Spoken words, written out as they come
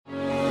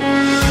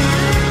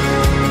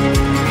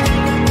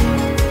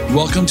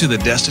Welcome to the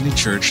Destiny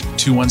Church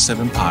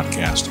 217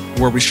 podcast,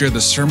 where we share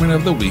the sermon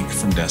of the week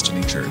from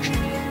Destiny Church.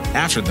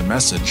 After the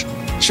message,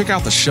 check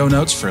out the show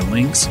notes for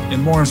links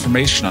and more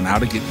information on how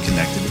to get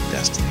connected with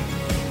Destiny.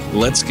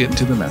 Let's get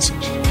into the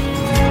message.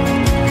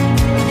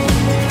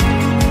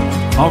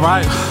 All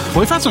right. Well,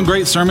 we've had some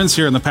great sermons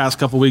here in the past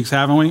couple weeks,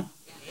 haven't we?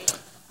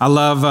 I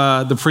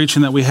love the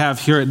preaching that we have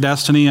here at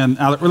Destiny, and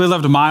I really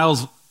loved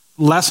Miles'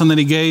 lesson that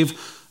he gave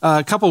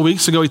a couple of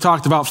weeks ago. He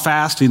talked about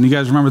fasting. You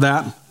guys remember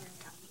that?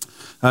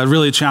 It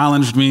really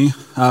challenged me.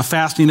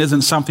 Fasting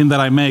isn't something that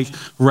I make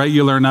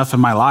regular enough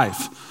in my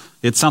life.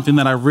 It's something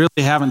that I really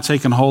haven't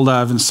taken hold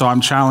of, and so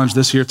I'm challenged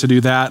this year to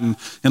do that.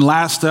 And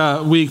last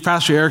week,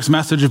 Pastor Eric's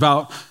message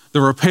about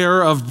the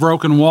repair of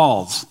broken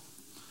walls.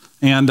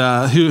 And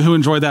who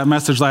enjoyed that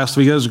message last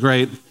week? It was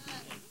great.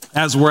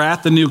 As we're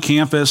at the new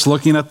campus,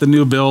 looking at the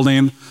new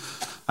building,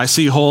 I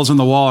see holes in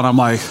the wall, and I'm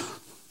like,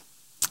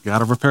 got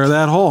to repair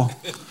that hole.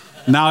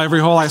 Now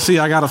every hole I see,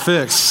 I got to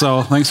fix.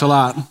 So thanks a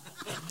lot.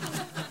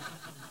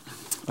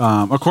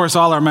 Of course,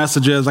 all our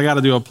messages, I got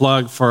to do a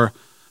plug for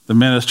the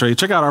ministry.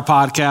 Check out our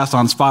podcast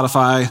on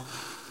Spotify,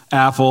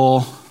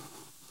 Apple,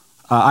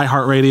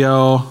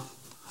 iHeartRadio,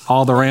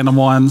 all the random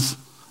ones.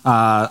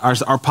 Our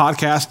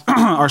podcast,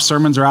 our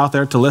sermons are out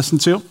there to listen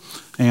to,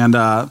 and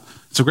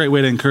it's a great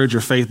way to encourage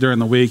your faith during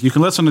the week. You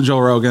can listen to Joe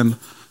Rogan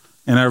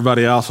and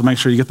everybody else, so make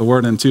sure you get the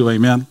word in too,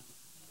 amen?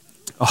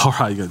 All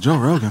right, you got Joe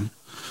Rogan.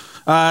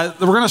 We're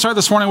going to start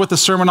this morning with the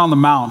Sermon on the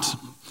Mount.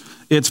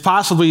 It's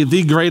possibly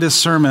the greatest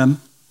sermon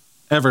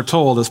ever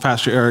told, as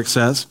Pastor Eric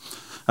says.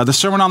 The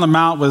Sermon on the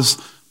Mount was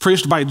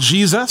preached by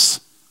Jesus,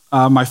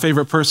 my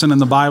favorite person in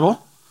the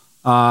Bible.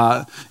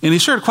 And he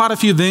shared quite a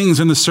few things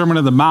in the Sermon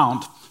on the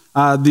Mount.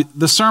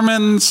 The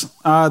sermons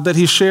that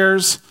he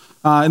shares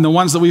and the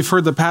ones that we've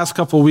heard the past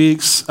couple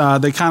weeks,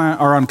 they kind of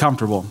are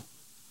uncomfortable.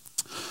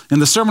 In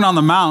the Sermon on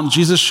the Mount,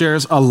 Jesus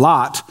shares a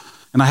lot,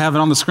 and I have it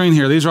on the screen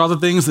here. These are all the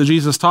things that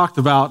Jesus talked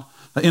about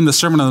in the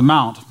Sermon on the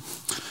Mount.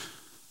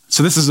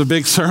 So this is a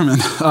big sermon.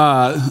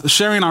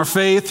 Sharing our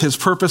faith, his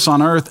purpose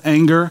on earth,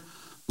 anger,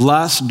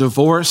 lust,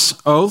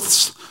 divorce,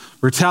 oaths,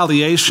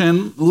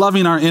 retaliation,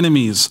 loving our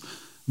enemies,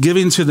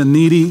 giving to the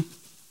needy,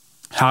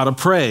 how to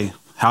pray,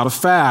 how to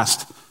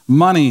fast,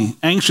 money,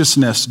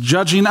 anxiousness,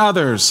 judging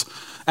others,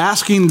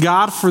 asking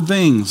God for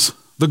things,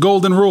 the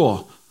golden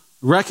rule,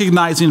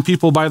 recognizing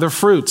people by their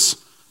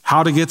fruits,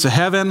 how to get to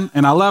heaven,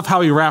 and I love how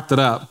he wrapped it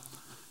up.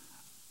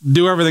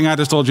 Do everything I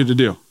just told you to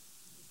do.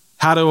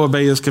 How to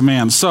obey his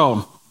commands.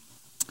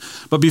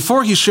 But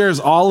before he shares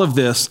all of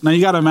this, now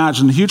you got to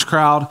imagine a huge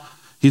crowd.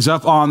 He's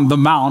up on the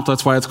Mount.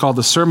 That's why it's called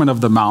the Sermon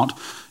of the Mount.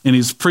 And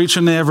he's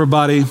preaching to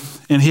everybody.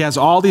 And he has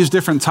all these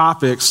different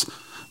topics.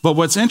 But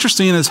what's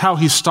interesting is how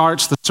he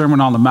starts the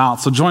Sermon on the Mount.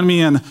 So join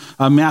me in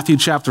Matthew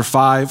chapter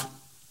 5.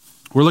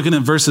 We're looking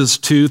at verses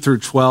 2 through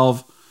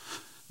 12.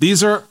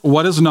 These are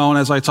what is known,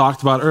 as I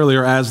talked about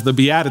earlier, as the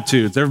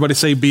Beatitudes. Everybody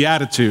say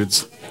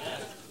Beatitudes.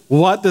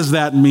 What does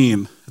that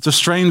mean? It's a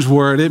strange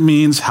word. It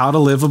means how to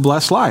live a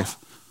blessed life.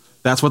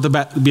 That's what the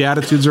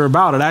Beatitudes are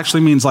about. It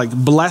actually means like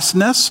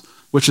blessedness,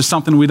 which is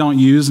something we don't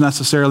use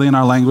necessarily in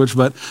our language,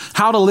 but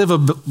how to live a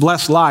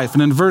blessed life.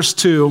 And in verse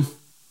 2,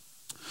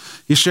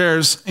 he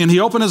shares, and he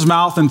opened his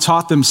mouth and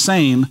taught them,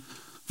 saying,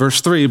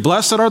 verse 3,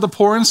 blessed are the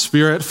poor in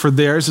spirit, for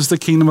theirs is the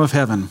kingdom of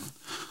heaven.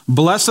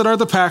 Blessed are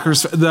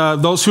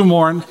those who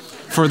mourn,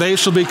 for they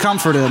shall be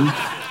comforted.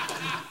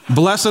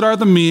 Blessed are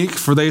the meek,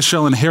 for they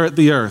shall inherit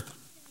the earth.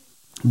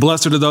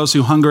 Blessed are those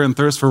who hunger and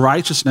thirst for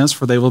righteousness,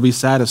 for they will be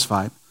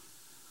satisfied.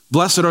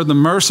 Blessed are the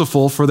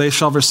merciful, for they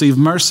shall receive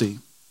mercy.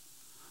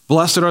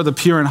 Blessed are the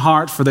pure in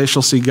heart, for they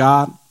shall see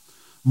God.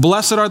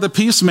 Blessed are the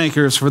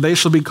peacemakers, for they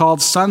shall be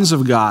called sons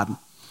of God.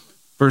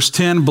 Verse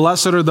 10,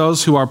 blessed are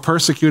those who are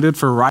persecuted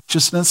for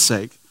righteousness'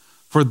 sake,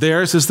 for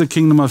theirs is the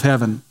kingdom of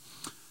heaven.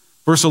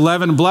 Verse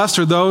 11, blessed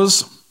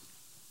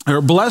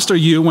are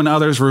you when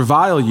others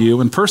revile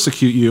you and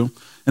persecute you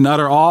and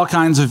utter all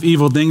kinds of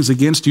evil things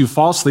against you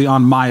falsely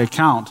on my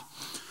account.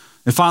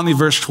 And finally,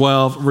 verse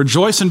 12,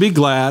 rejoice and be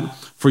glad,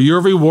 for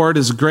your reward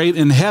is great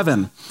in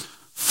heaven.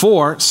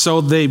 For so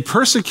they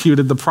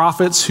persecuted the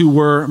prophets who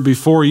were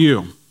before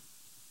you.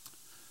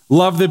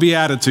 Love the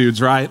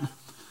Beatitudes, right?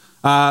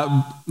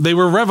 They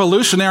were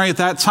revolutionary at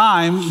that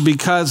time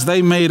because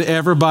they made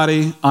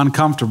everybody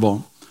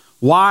uncomfortable.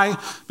 Why?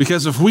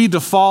 Because if we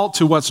default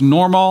to what's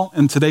normal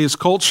in today's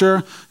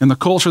culture, and the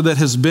culture that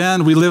has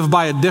been, we live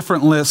by a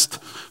different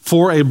list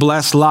for a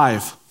blessed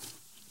life.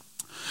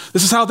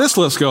 This is how this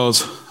list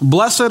goes.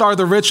 Blessed are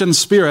the rich in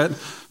spirit,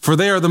 for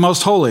they are the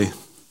most holy.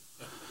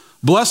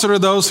 Blessed are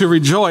those who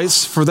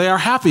rejoice, for they are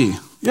happy.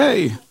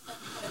 Yay.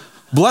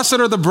 Blessed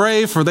are the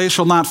brave, for they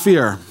shall not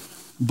fear.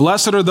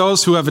 Blessed are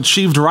those who have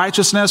achieved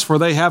righteousness, for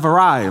they have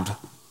arrived.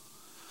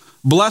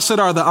 Blessed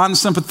are the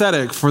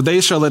unsympathetic, for they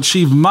shall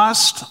achieve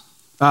much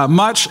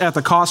at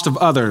the cost of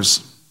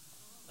others.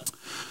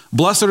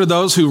 Blessed are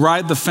those who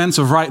ride the fence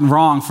of right and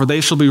wrong, for they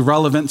shall be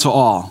relevant to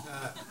all.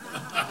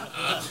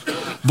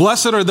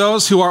 Blessed are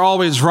those who are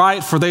always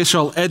right, for they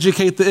shall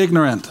educate the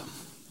ignorant.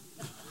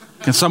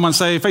 Can someone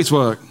say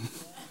Facebook?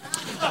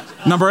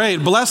 Number 8,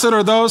 blessed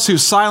are those who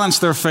silence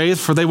their faith,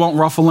 for they won't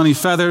ruffle any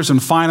feathers.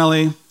 And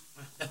finally,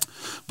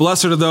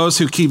 blessed are those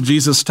who keep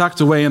Jesus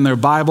tucked away in their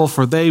Bible,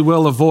 for they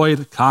will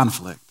avoid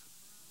conflict.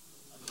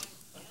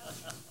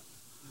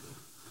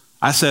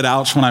 I said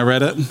ouch when I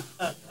read it.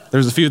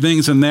 There's a few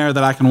things in there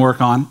that I can work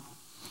on.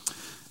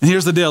 And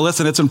here's the deal.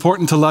 Listen, it's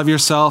important to love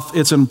yourself.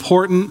 It's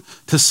important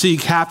to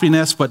seek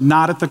happiness, but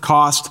not at the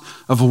cost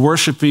of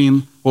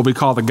worshiping what we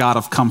call the God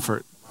of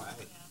comfort.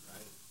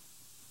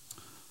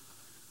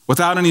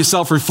 Without any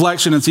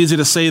self-reflection, it's easy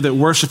to say that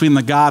worshiping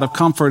the God of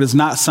comfort is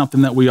not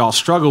something that we all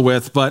struggle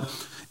with. But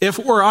if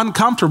we're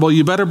uncomfortable,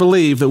 you better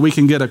believe that we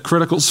can get a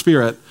critical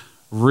spirit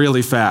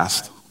really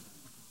fast.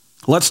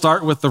 Let's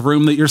start with the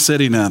room that you're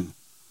sitting in.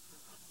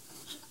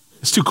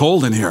 It's too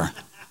cold in here.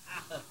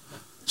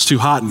 It's too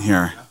hot in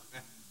here.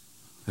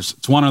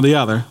 It's one or the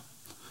other.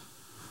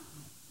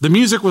 The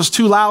music was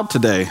too loud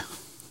today.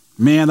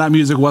 Man, that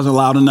music wasn't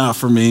loud enough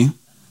for me.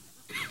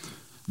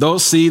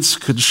 Those seats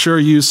could sure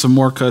use some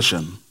more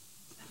cushion.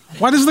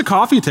 Why does the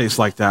coffee taste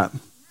like that?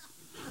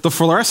 The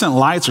fluorescent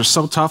lights are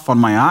so tough on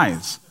my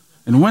eyes.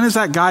 And when is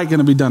that guy going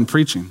to be done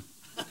preaching?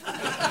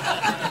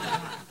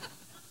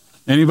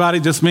 Anybody?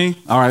 Just me?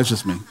 All right, it's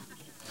just me.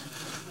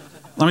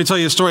 Let me tell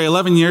you a story.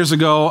 11 years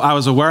ago, I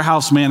was a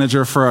warehouse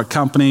manager for a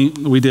company.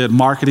 We did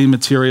marketing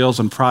materials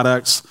and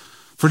products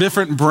for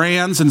different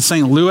brands in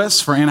St.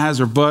 Louis, for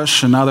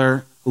Anheuser-Busch and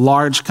other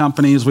large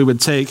companies. We would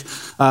take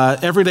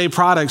everyday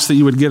products that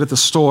you would get at the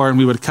store, and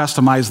we would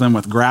customize them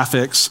with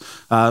graphics,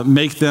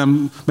 make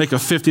a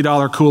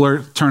 $50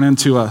 cooler turn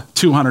into a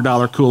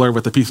 $200 cooler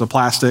with a piece of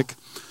plastic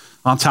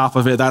on top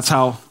of it. That's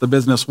how the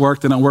business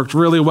worked, and it worked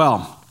really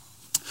well.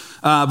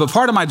 But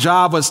part of my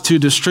job was to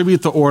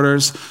distribute the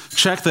orders,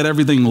 check that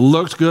everything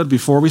looked good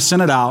before we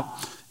sent it out,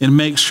 and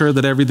make sure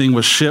that everything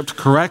was shipped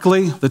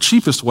correctly, the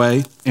cheapest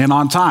way, and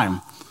on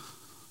time.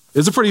 It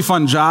was a pretty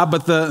fun job,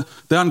 but the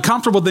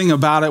uncomfortable thing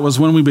about it was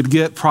when we would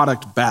get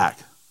product back.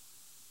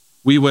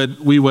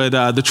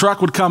 The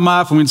truck would come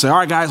up, and we'd say, all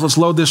right, guys, let's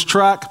load this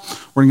truck.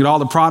 We're going to get all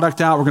the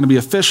product out. We're going to be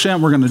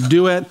efficient. We're going to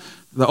do it.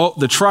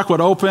 The truck would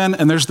open,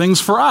 and there's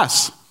things for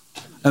us.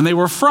 And they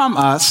were from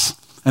us,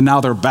 and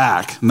now they're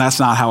back, and that's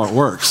not how it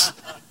works.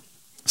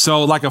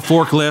 So like a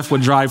forklift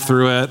would drive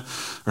through it,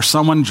 or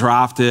someone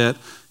dropped it,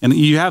 and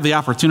you have the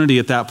opportunity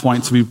at that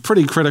point to be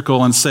pretty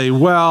critical and say,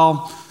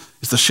 well,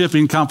 it's the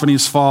shipping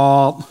company's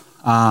fault,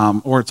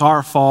 or it's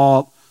our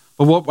fault.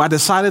 But what I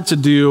decided to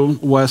do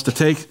was to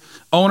take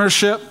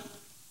ownership.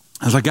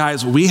 I was like,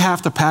 guys, we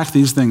have to pack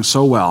these things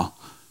so well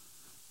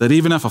that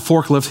even if a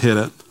forklift hit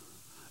it,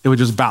 it would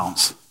just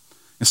bounce.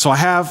 And so I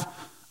have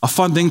a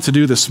fun thing to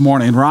do this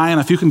morning. Ryan,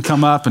 if you can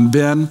come up, and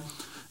Ben,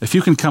 if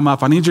you can come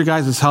up, I need your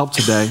guys' help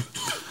today.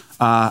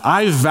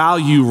 I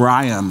value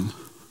Ryan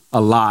a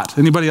lot.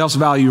 Anybody else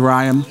value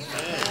Ryan?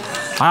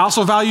 I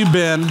also value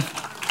Ben.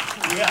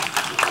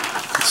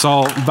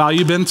 So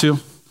value Ben too.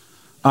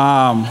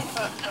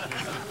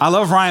 I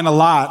love Ryan a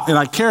lot, and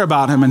I care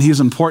about him, and he's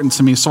important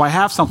to me. So I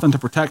have something to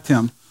protect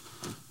him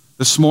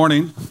this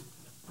morning.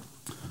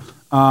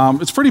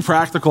 It's pretty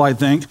practical, I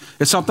think.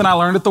 It's something I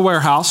learned at the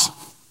warehouse.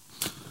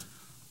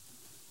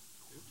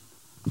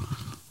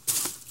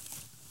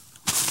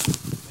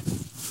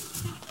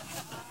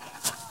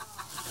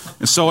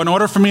 And so in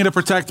order for me to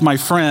protect my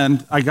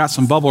friend, I got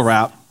some bubble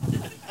wrap.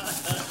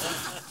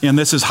 And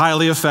this is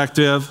highly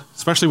effective,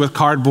 especially with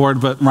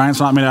cardboard, but Ryan's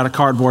not made out of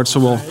cardboard,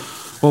 so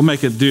we'll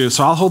make it do.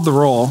 So I'll hold the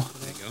roll.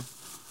 There you go.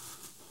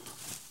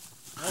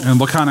 And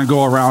we'll kind of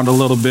go around a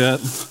little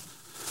bit.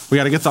 We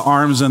got to get the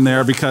arms in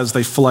there because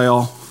they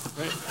flail.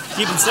 Right.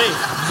 Keep them safe.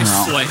 You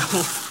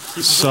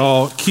know.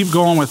 So keep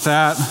going with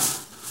that.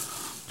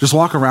 Just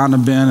walk around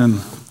them, Ben,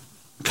 and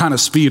kind of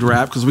speed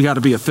wrap because we got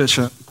to be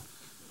efficient.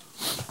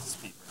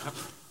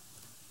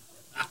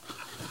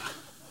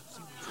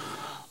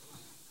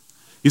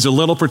 He's a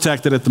little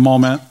protected at the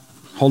moment.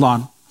 Hold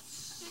on.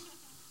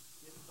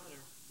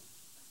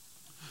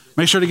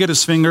 Make sure to get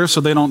his fingers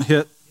so they don't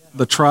hit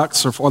the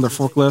trucks or other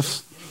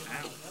forklifts.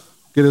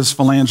 Get his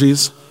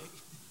phalanges.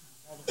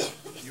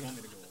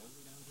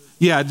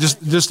 Yeah,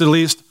 just at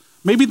least.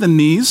 Maybe the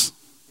knees.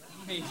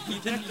 Knee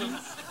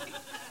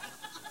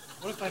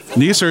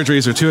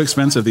surgeries are too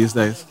expensive these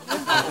days.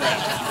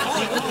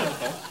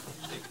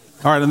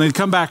 All right, and then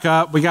come back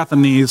up. We got the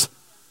knees.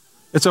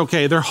 It's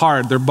okay. They're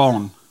hard. They're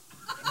bone.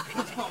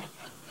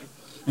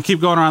 And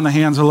keep going around the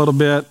hands a little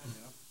bit.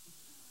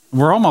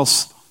 We're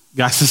almost,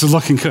 guys, this is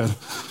looking good.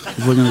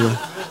 It's looking good.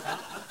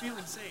 I'm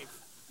feeling safe.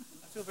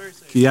 I feel very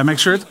safe. Yeah, make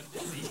sure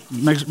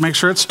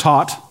it's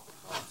taut.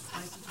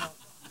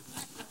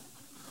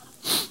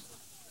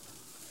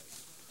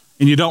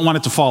 And you don't want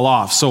it to fall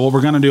off. So what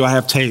we're going to do, I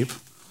have tape.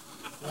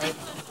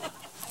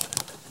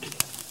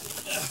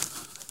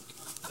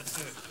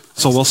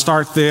 So we'll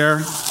start there.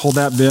 Hold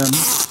that bin.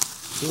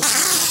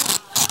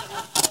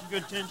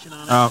 Good tension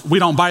on it. We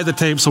don't buy the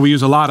tape, so we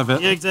use a lot of it.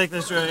 Yeah,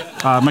 exactly. That's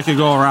right. Make it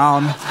go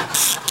around.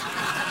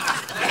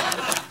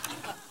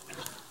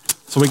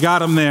 So we got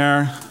them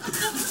there.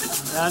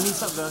 Yeah, I need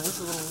something. It's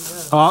a little,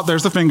 Oh,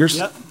 there's the fingers.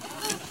 Yep.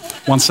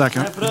 1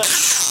 second. Wrap it up.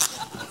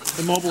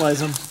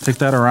 Immobilize him. Take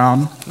that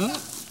around.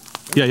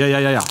 Yeah. There you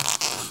go.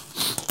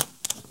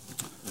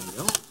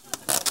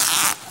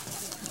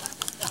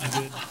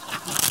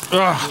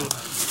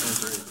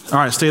 All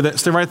right, stay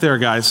right there,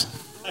 guys.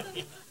 I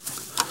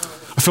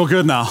feel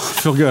good now. I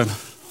feel good.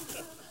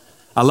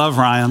 I love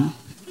Ryan.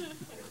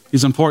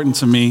 He's important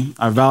to me.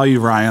 I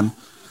value Ryan.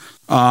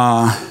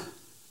 I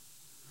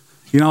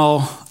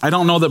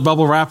don't know that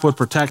bubble wrap would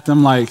protect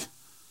him like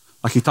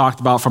he talked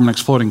about from an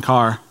exploding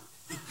car.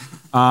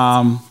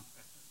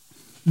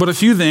 But a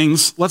few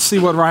things, let's see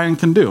what Ryan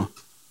can do.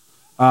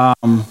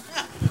 Ryan,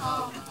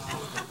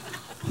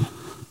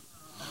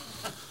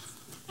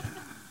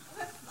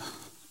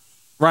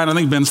 I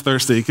think Ben's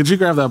thirsty. Could you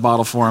grab that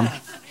bottle for him?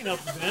 Ben.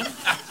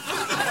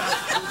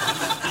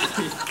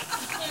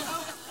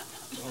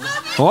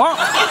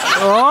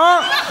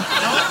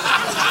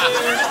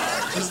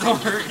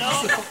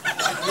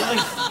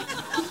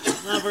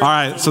 All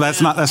right, so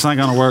that's not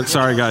going to work.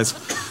 Sorry, guys.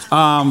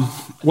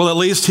 Well, at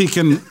least he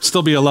can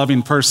still be a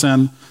loving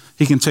person.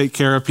 He can take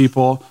care of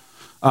people.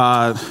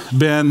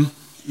 Ben,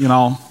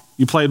 you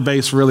played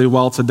bass really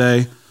well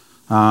today.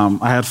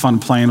 I had fun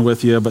playing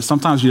with you, but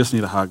sometimes you just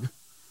need a hug.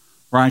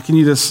 Ryan, can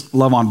you just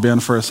love on Ben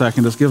for a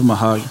second? Just give him a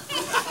hug.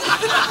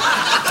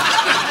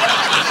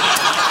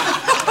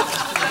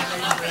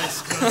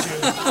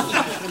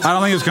 I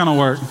don't think it's going to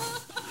work.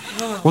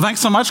 Well, thanks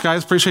so much,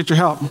 guys. Appreciate your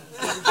help.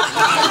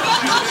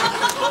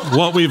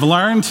 What we've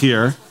learned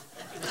here...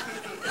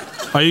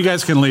 Oh, you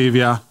guys can leave,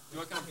 yeah.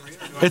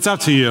 It's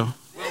up to you.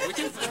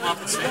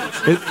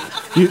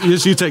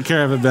 You take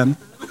care of it, Ben.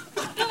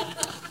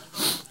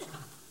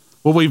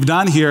 What we've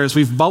done here is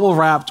we've bubble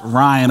wrapped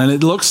Ryan, and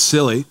it looks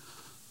silly.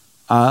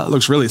 It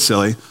looks really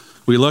silly.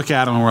 We look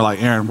at him and we're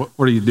like, Aaron,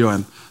 what are you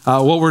doing?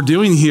 What we're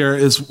doing here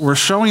is we're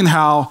showing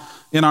how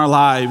in our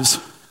lives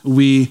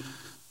we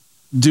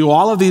do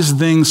all of these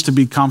things to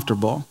be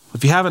comfortable.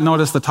 If you haven't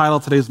noticed, the title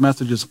of today's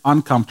message is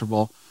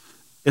Uncomfortable.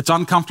 It's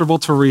uncomfortable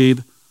to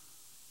read.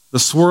 The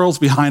swirls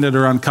behind it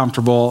are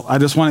uncomfortable. I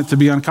just want it to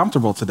be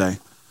uncomfortable today.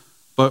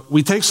 But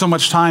we take so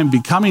much time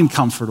becoming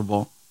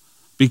comfortable,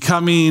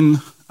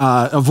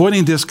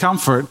 avoiding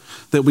discomfort,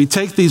 that we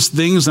take these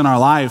things in our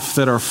life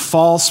that are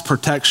false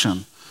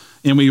protection,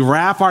 and we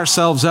wrap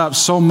ourselves up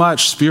so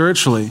much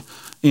spiritually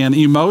and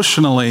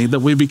emotionally that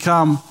we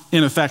become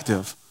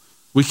ineffective.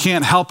 We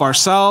can't help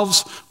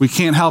ourselves. We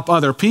can't help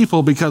other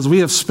people because we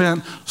have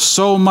spent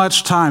so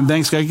much time.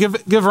 Thanks, guys.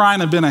 Give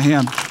Ryan and Ben a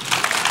hand.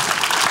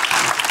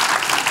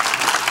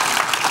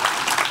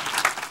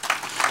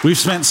 We've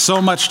spent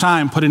so much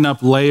time putting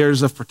up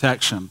layers of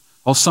protection.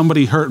 Oh,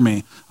 somebody hurt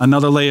me.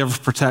 Another layer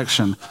of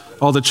protection.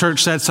 Oh, the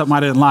church said something I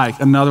didn't like.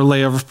 Another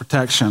layer of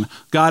protection.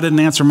 God didn't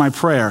answer my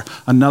prayer.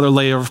 Another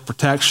layer of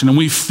protection. And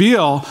we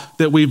feel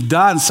that we've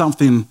done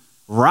something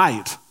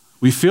right.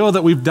 We feel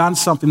that we've done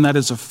something that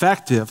is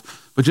effective.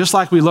 But just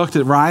like we looked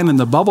at Ryan in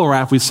the bubble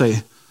wrap, we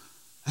say,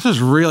 this is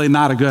really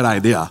not a good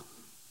idea.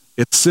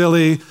 It's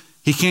silly.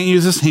 He can't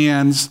use his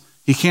hands.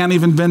 He can't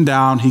even bend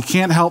down. He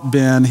can't help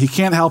Ben. He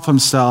can't help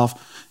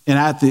himself. And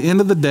at the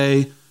end of the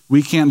day,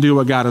 we can't do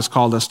what God has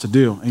called us to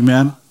do.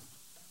 Amen?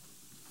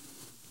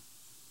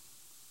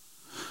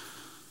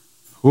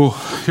 Ooh,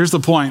 here's the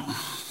point.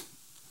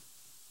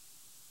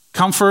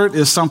 Comfort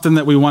is something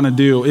that we want to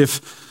do.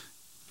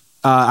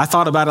 I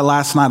thought about it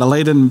last night. I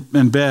laid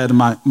in bed.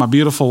 My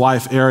beautiful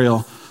wife,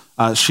 Ariel,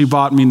 she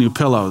bought me new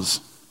pillows.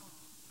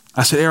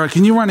 I said, Ariel,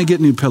 can you run and get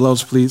new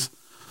pillows, please?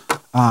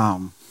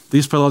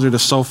 These pillows are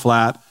just so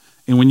flat.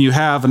 And when you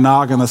have a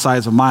noggin the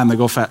size of mine, they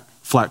go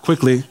flat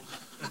quickly.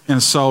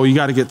 And so you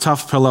got to get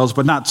tough pillows,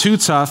 but not too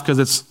tough because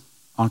it's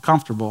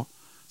uncomfortable.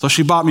 So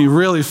she bought me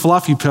really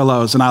fluffy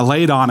pillows, and I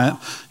laid on it.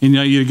 And,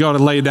 you go to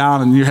lay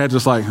down, and your head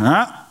just like,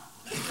 huh?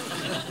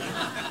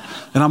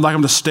 And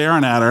I'm just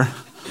staring at her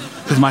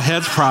because my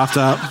head's propped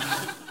up.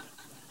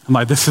 I'm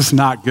like, this is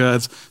not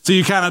good. So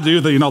you kind of do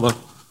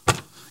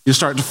you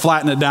start to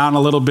flatten it down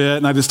a little bit,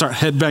 and I just start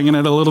headbanging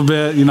it a little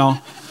bit,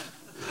 and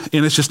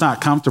it's just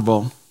not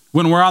comfortable.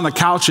 When we're on the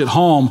couch at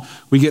home,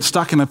 we get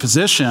stuck in a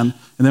position,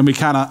 and then we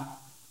kind of,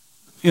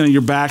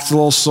 your back's a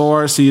little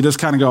sore, so you just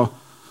kind of go,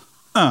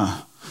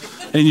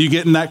 and you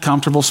get in that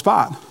comfortable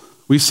spot.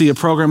 We see a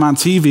program on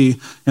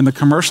TV, and the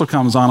commercial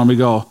comes on, and we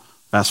go,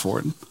 fast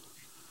forward.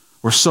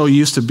 We're so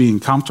used to being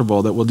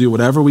comfortable that we'll do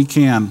whatever we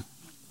can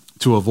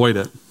to avoid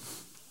it.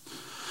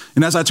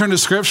 And as I turn to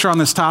Scripture on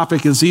this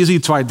topic, it's easy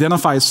to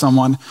identify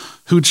someone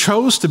who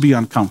chose to be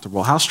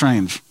uncomfortable. How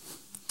strange.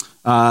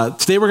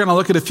 Today we're going to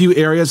look at a few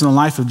areas in the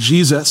life of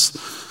Jesus,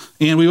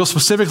 and we will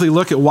specifically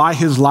look at why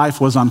his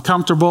life was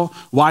uncomfortable,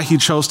 why he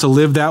chose to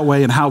live that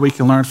way, and how we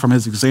can learn from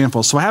his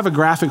example. So I have a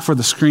graphic for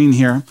the screen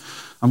here.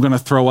 I'm going to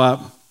throw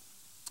up.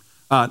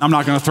 I'm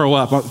not going to throw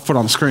up. I'll put it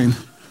on the screen.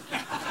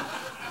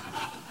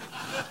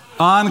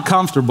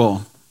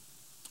 Uncomfortable.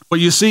 What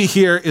you see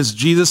here is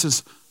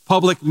Jesus'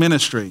 public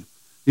ministry.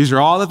 These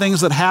are all the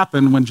things that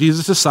happened when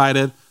Jesus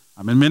decided,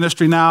 I'm in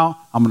ministry now,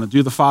 I'm going to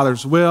do the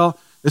Father's will.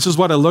 This is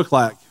what it looked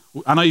like.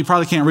 I know you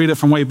probably can't read it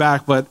from way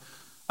back, but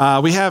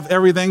we have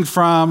everything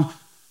from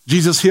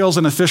Jesus heals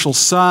an official's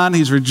son.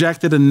 He's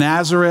rejected in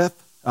Nazareth.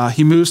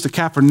 He moves to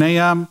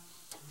Capernaum.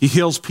 He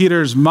heals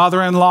Peter's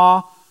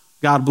mother-in-law.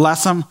 God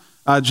bless him.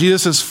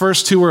 Jesus'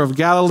 first tour of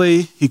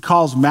Galilee, he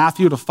calls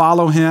Matthew to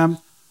follow him.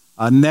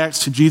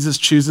 Next, Jesus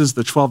chooses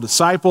the 12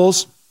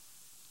 disciples,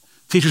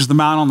 teaches them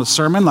out on the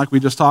sermon like we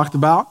just talked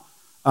about.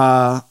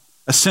 A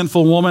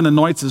sinful woman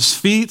anoints his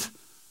feet.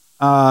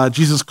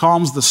 Jesus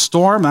calms the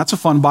storm. That's a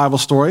fun Bible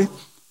story.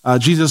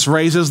 Jesus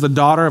raises the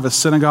daughter of a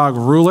synagogue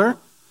ruler.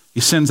 He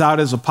sends out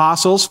his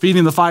apostles,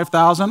 feeding the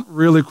 5,000.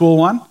 Really cool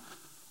one.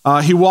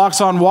 He walks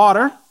on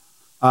water,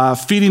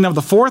 feeding of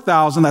the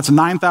 4,000. That's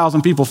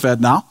 9,000 people fed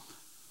now.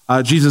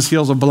 Jesus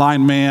heals a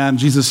blind man.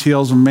 Jesus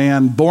heals a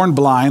man born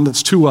blind.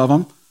 That's 2 of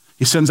them.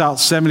 He sends out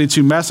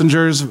 72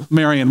 messengers,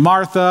 Mary and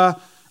Martha,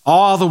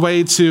 all the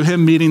way to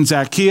him meeting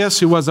Zacchaeus,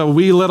 who was a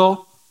wee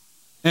little,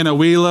 and a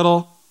wee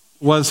little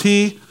was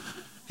he.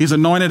 He's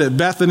anointed at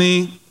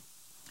Bethany.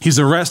 He's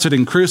arrested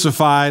and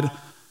crucified.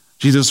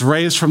 Jesus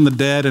raised from the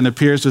dead and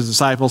appears to his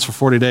disciples for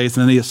 40 days,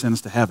 and then he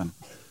ascends to heaven.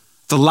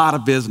 It's a lot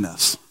of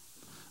business.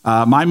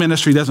 My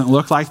ministry doesn't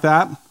look like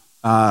that.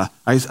 I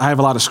have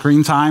a lot of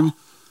screen time,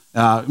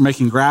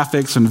 making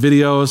graphics and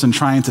videos and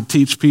trying to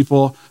teach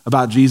people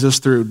about Jesus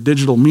through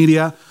digital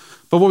media.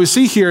 But what we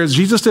see here is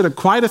Jesus did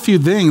quite a few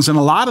things, and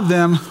a lot of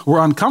them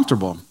were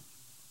uncomfortable.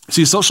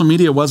 See, social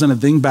media wasn't a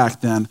thing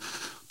back then.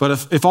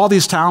 But if all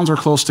these towns are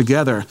close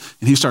together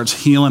and he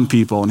starts healing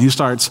people and he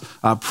starts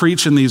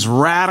preaching these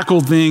radical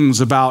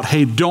things about,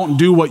 hey, don't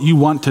do what you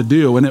want to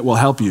do and it will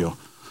help you.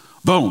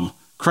 Boom,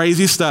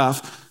 crazy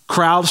stuff.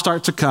 Crowds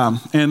start to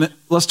come. And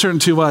let's turn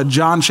to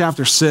John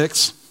chapter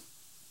 6,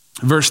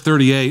 verse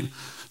 38.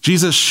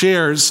 Jesus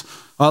shares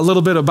a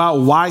little bit about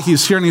why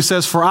he's here. And he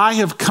says, "For I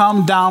have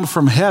come down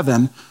from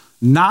heaven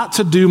not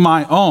to do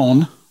my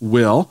own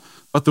will,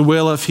 but the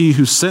will of he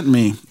who sent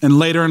me." And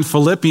later in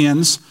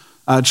Philippians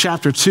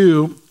chapter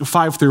 2,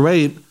 5 through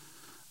 8,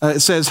 it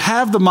says,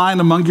 "Have the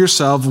mind among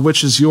yourselves,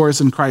 which is yours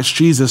in Christ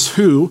Jesus,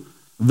 who,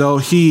 though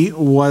he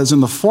was in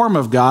the form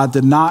of God,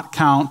 did not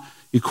count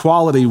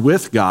equality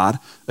with God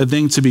a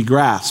thing to be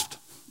grasped."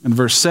 In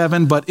verse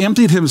 7, "But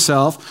emptied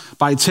himself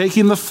by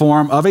taking the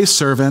form of a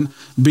servant,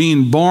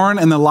 being born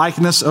in the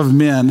likeness of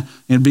men,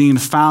 and being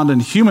found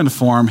in human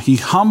form, he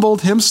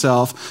humbled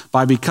himself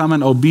by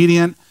becoming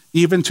obedient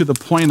even to the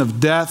point of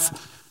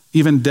death,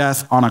 even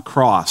death on a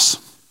cross."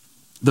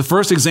 The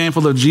first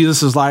example of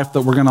Jesus' life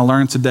that we're going to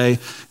learn today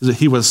is that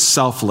he was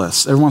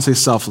selfless. Everyone say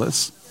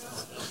selfless.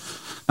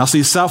 Now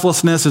see,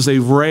 selflessness is a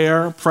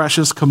rare,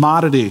 precious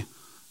commodity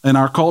in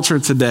our culture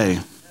today.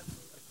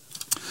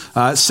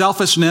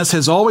 Selfishness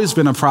has always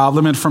been a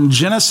problem, and from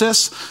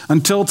Genesis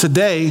until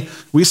today,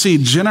 we see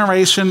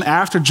generation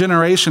after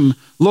generation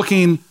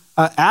looking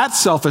at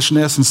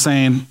selfishness and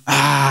saying,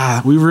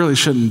 we really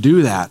shouldn't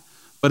do that,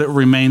 but it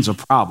remains a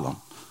problem.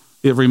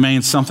 It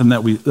remains something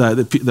that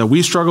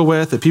we struggle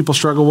with, that people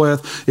struggle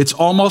with. It's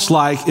almost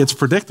like it's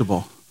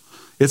predictable.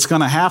 It's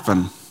going to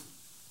happen.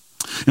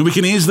 And we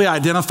can easily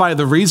identify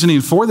the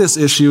reasoning for this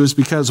issue is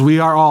because we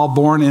are all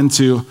born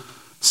into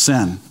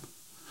sin.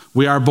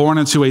 We are born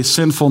into a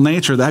sinful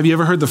nature. Have you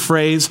ever heard the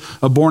phrase,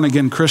 a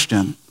born-again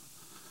Christian?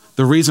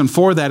 The reason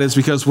for that is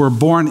because we're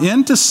born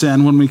into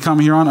sin when we come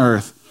here on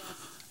earth.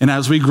 And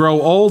as we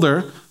grow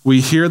older,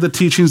 we hear the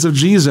teachings of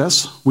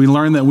Jesus. We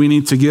learn that we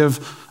need to give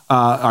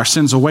our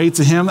sins away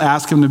to him,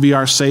 ask him to be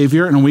our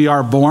Savior, and we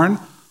are born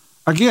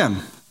again.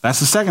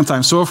 That's the second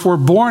time. So if we're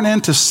born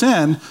into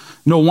sin,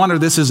 no wonder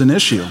this is an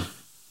issue.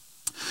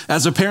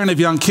 As a parent of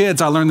young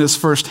kids, I learned this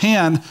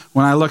firsthand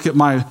when I look at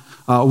my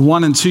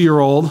 1 and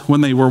 2-year-old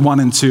when they were 1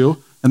 and 2,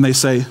 and they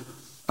say,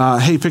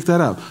 hey, pick that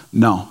up.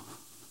 No.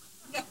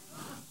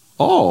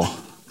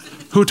 Oh,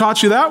 who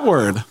taught you that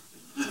word?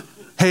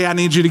 Hey, I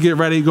need you to get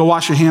ready. Go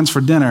wash your hands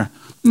for dinner.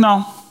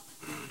 No.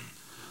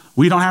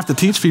 We don't have to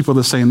teach people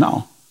to say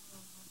no.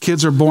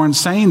 Kids are born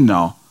saying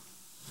no.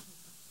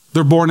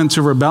 They're born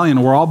into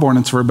rebellion. We're all born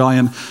into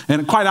rebellion.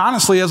 And quite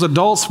honestly, as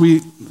adults,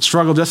 we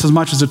struggle just as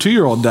much as a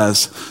 2-year-old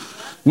does.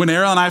 When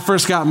Ariel and I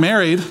first got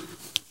married,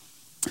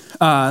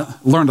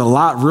 learned a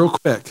lot real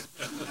quick.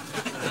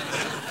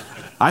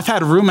 I've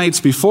had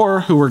roommates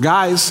before who were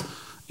guys,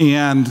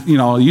 and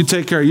you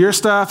take care of your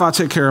stuff, I'll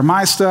take care of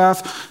my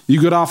stuff. You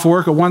get off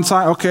work at one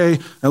time, okay,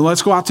 and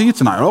let's go out to eat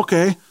tonight,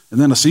 okay, and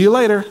then I'll see you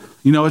later.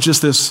 It's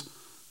just this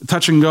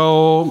touch and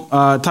go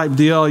type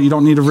deal. You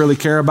don't need to really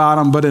care about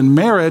them. But in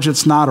marriage,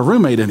 it's not a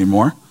roommate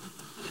anymore.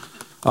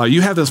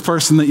 You have this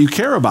person that you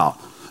care about,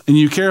 and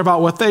you care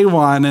about what they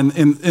want.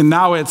 And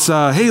now it's,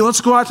 hey,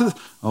 let's go out to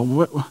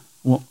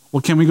well,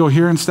 can we go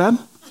here instead?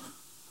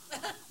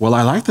 Well,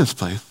 I like this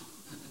place.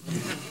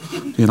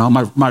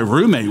 My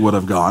roommate would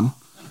have gone.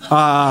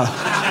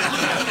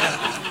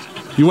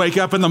 You wake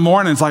up in the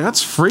morning, it's like,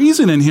 it's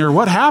freezing in here.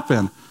 What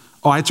happened?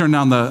 Oh, I turned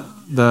down the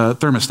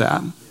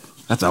thermostat.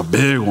 That's a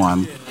big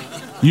one.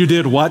 You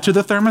did what to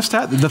the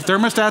thermostat? The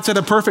thermostat's at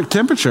a perfect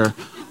temperature.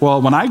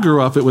 Well, when I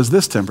grew up, it was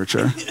this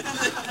temperature.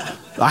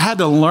 I had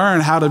to learn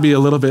how to be a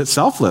little bit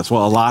selfless.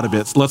 Well, a lot of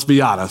it, let's be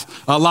honest,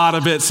 a lot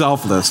of it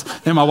selfless.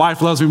 And my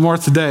wife loves me more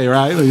today,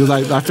 right?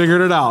 I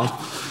figured it out,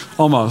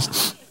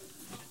 almost.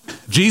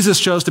 Jesus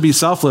chose to be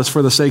selfless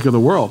for the sake of the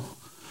world.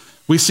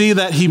 We see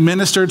that he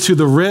ministered to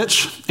the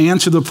rich and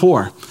to the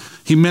poor.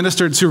 He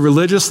ministered to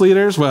religious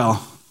leaders.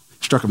 Well,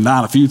 struck them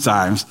down a few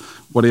times.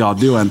 What are y'all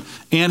doing?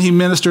 And he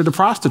ministered to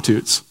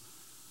prostitutes.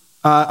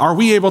 Are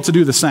we able to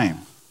do the same?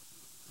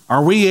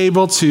 Are we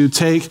able to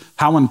take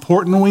how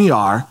important we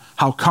are,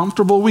 how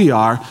comfortable we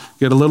are,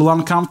 get a little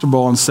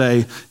uncomfortable and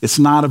say, it's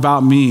not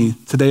about me.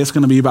 Today it's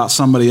going to be about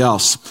somebody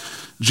else.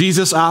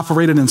 Jesus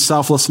operated in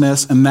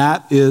selflessness, and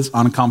that is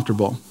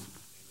uncomfortable.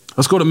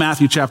 Let's go to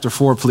Matthew chapter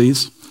 4,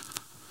 please.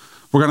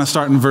 We're going to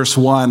start in verse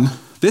 1.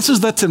 This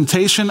is the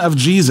temptation of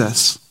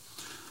Jesus.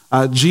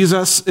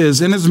 Jesus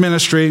is in his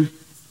ministry.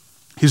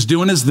 He's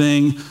doing his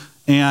thing,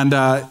 and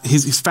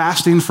he's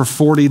fasting for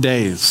 40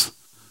 days.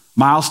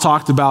 Miles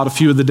talked about a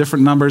few of the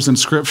different numbers in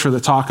Scripture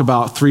that talk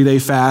about 3-day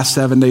fast,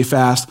 7-day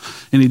fast,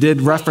 and he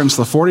did reference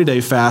the 40-day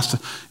fast.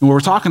 And what we're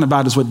talking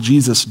about is what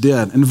Jesus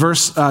did. In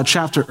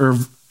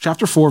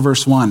chapter 4,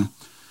 verse 1,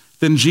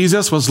 then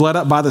Jesus was led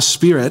up by the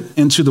Spirit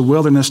into the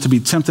wilderness to be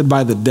tempted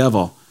by the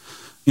devil.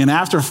 And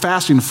after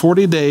fasting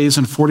 40 days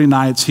and 40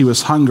 nights, he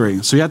was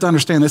hungry. So you have to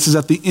understand, this is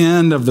at the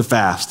end of the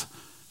fast.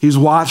 He's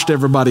watched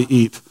everybody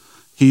eat.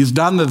 He's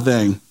done the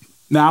thing.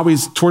 Now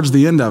he's towards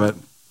the end of it.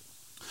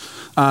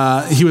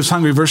 He was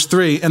hungry. Verse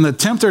 3, and the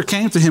tempter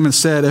came to him and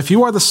said, if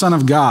you are the Son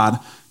of God,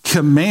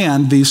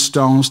 command these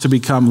stones to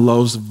become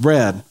loaves of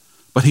bread.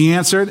 But he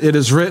answered, it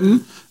is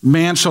written,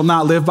 man shall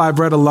not live by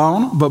bread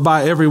alone, but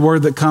by every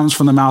word that comes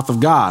from the mouth of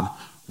God.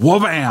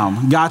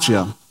 Wha-bam,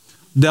 gotcha.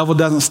 Devil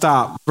doesn't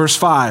stop. Verse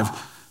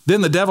 5,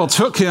 then the devil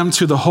took him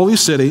to the holy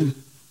city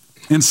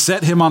and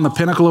set him on the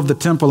pinnacle of the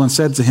temple and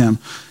said to him,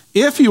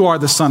 if you are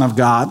the Son of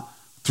God,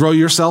 throw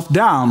yourself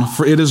down,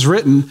 for it is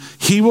written,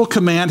 he will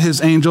command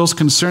his angels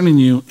concerning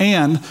you,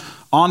 and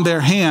on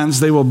their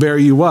hands they will bear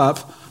you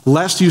up,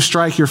 lest you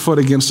strike your foot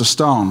against a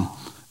stone.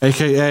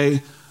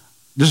 AKA,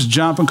 just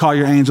jump and call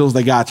your angels,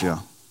 they got you.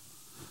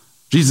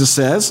 Jesus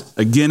says,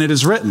 again it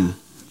is written,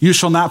 you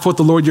shall not put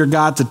the Lord your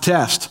God to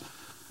test.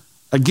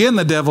 Again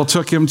the devil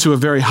took him to a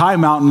very high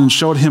mountain and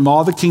showed him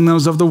all the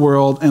kingdoms of the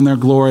world and their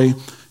glory.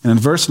 And in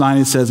verse 9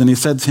 he says, and he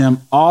said to him,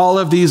 all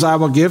of these I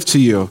will give to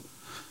you,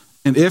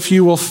 and if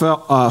you will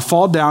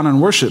fall down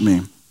and worship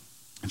me.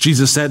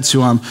 Jesus said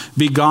to him,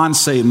 be gone,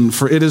 Satan,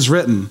 for it is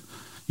written,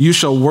 you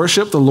shall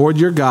worship the Lord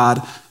your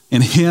God,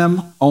 and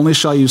him only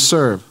shall you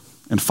serve.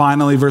 And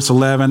finally, verse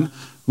 11,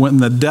 then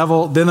the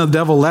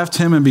devil left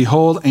him, and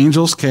behold,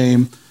 angels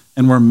came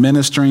and were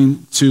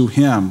ministering to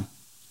him.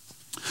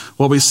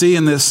 What we see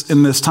in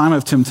this time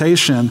of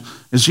temptation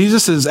is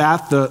Jesus is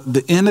at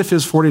the end of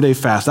his 40-day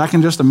fast. I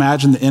can just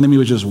imagine the enemy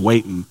was just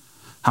waiting.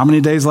 How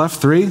many days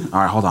left? 3? All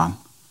right, hold on.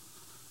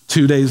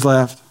 2 days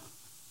left,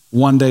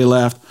 1 day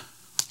left.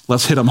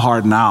 Let's hit them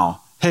hard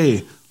now.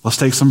 Hey, let's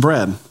take some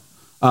bread.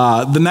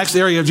 The next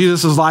area of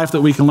Jesus' life that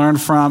we can learn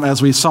from,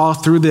 as we saw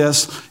through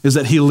this, is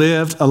that he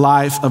lived a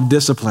life of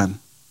discipline.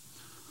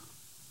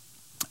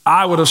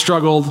 I would have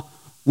struggled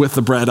with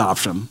the bread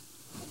option.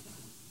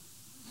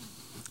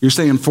 You're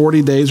saying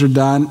 40 days are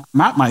done?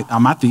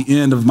 I'm at the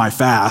end of my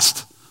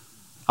fast.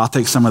 I'll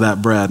take some of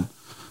that bread.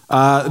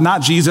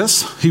 Not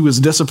Jesus. He was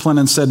disciplined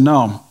and said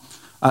no.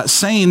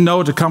 Saying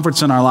no to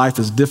comforts in our life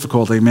is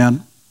difficult,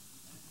 amen?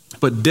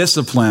 But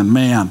discipline,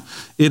 man,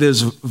 it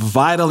is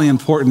vitally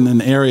important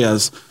in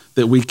areas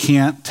that we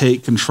can't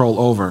take control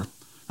over.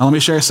 Now let me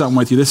share something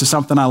with you. This is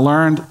something I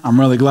learned. I'm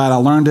really glad I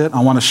learned it.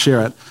 I want to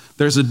share it.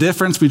 There's a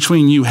difference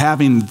between you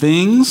having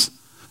things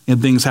and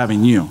things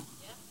having you.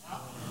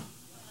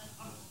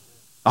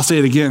 I'll say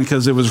it again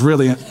because it was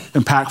really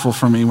impactful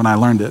for me when I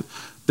learned it.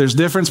 There's a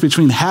difference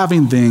between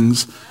having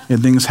things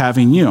and things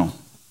having you.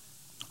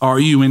 Are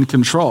you in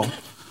control?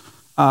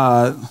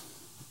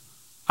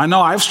 I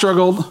know I've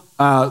struggled,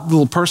 a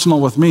little personal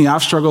with me,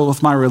 I've struggled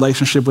with my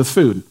relationship with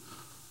food.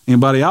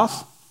 Anybody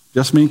else?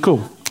 Just me?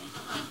 Cool.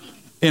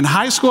 In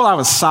high school, I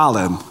was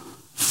solid.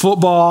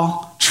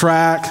 Football,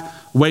 track,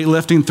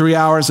 weightlifting 3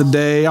 hours a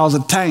day. I was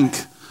a tank.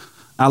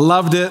 I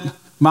loved it.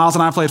 Miles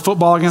and I played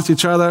football against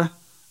each other.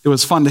 It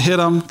was fun to hit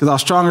him because I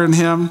was stronger than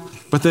him,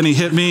 but then he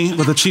hit me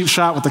with a cheap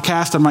shot with a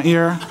cast in my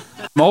ear.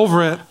 I'm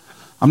over it.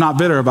 I'm not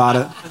bitter about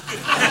it.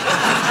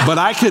 But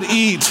I could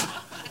eat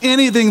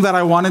anything that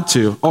I wanted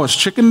to. Oh, it's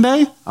chicken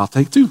day? I'll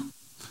take 2.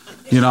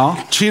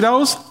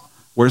 Cheetos?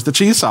 Where's the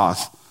cheese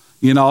sauce?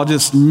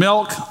 Just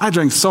milk. I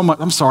drank so much.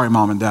 I'm sorry,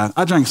 Mom and Dad.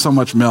 I drank so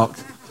much milk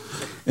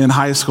in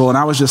high school, and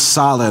I was just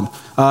solid.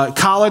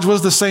 College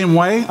was the same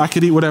way. I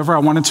could eat whatever I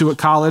wanted to at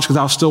college because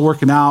I was still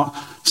working out,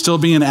 still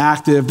being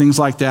active, things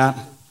like that.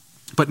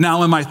 But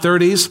now in my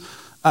 30s,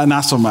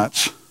 not so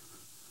much.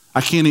 I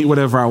can't eat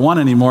whatever I want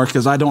anymore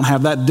because I don't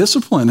have that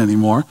discipline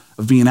anymore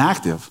of being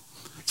active.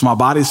 So my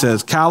body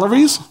says,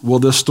 calories, we'll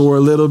just store a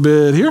little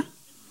bit here,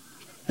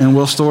 and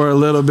we'll store a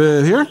little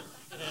bit here.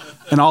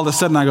 And all of a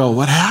sudden I go,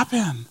 what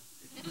happened?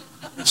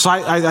 So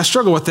I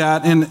struggle with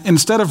that. And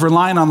instead of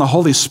relying on the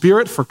Holy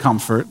Spirit for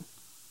comfort,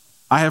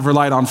 I have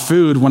relied on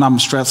food when I'm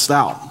stressed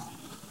out.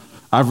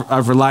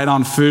 I've relied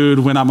on food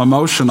when I'm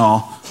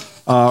emotional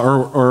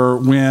or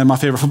when my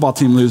favorite football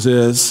team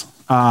loses.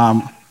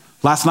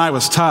 Last night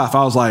was tough.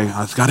 I was like,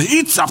 I just got to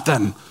eat something.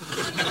 And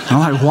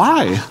I'm like,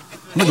 why?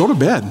 I'm going to go to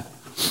bed.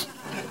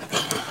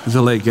 It's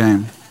a late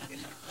game.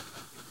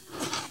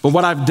 But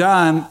what I've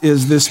done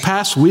is this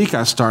past week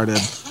I started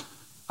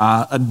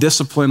a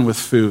discipline with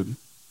food.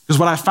 Because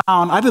what I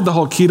found, I did the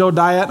whole keto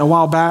diet a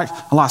while back.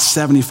 I lost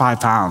 75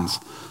 pounds.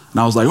 And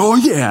I was like, oh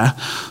yeah,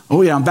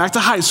 I'm back to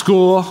high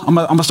school. I'm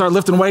gonna start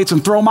lifting weights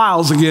and throw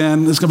miles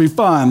again. It's gonna be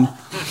fun.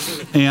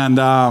 And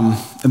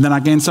then I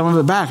gained some of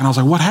it back. And I was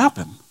like, what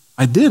happened?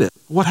 I did it.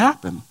 What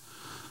happened?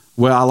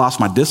 Well, I lost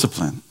my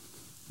discipline.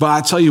 But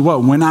I tell you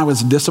what, when I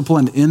was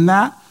disciplined in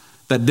that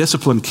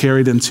discipline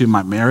carried into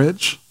my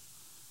marriage.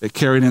 It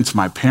carried into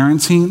my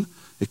parenting.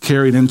 It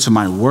carried into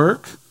my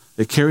work.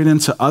 It carried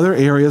into other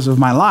areas of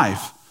my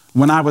life.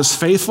 When I was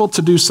faithful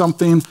to do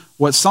something,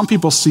 what some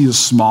people see as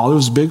small, it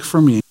was big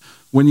for me.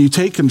 When you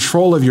take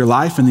control of your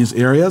life in these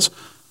areas,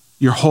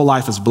 your whole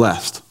life is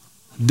blessed.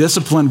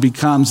 Discipline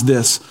becomes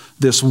this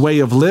way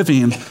of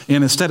living.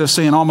 And instead of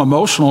saying, oh, I'm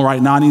emotional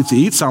right now, I need to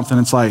eat something,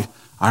 it's like,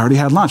 I already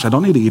had lunch. I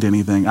don't need to eat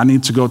anything. I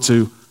need to go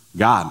to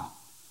God.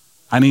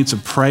 I need to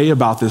pray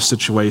about this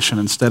situation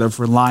instead of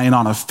relying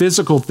on a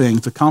physical thing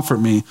to comfort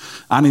me.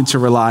 I need to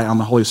rely on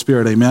the Holy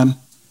Spirit. Amen.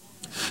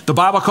 The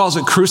Bible calls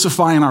it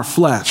crucifying our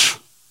flesh.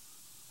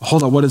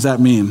 Hold on, what does that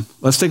mean?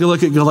 Let's take a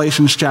look at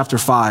Galatians chapter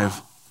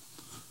 5.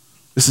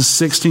 This is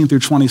 16 through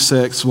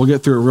 26. We'll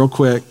get through it real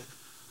quick.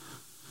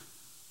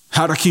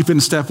 How to keep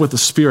in step with the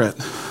Spirit.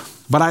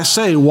 But I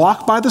say,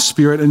 walk by the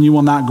Spirit, and you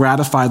will not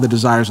gratify the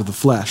desires of the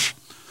flesh.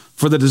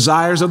 For the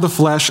desires of the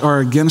flesh are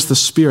against the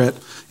Spirit,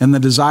 and the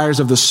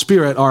desires of the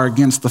Spirit are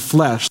against the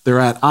flesh. They're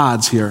at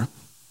odds here.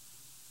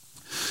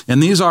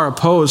 And these are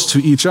opposed to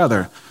each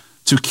other,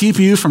 to keep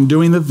you from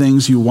doing the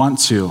things you want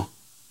to.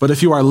 But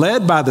if you are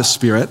led by the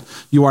Spirit,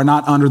 you are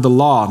not under the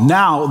law.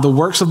 Now the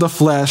works of the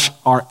flesh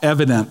are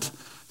evident: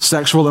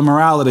 sexual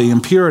immorality,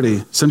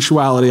 impurity,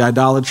 sensuality,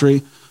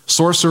 idolatry,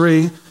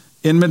 sorcery,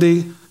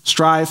 enmity,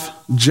 strife,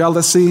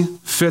 jealousy,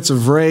 fits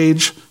of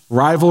rage,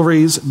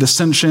 rivalries,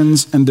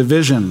 dissensions, and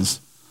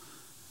divisions,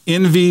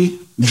 envy,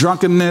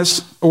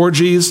 drunkenness,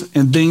 orgies,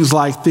 and things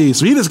like these.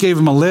 So he just gave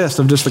him a list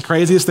of just the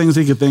craziest things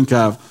he could think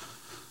of.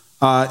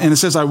 And it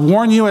says, I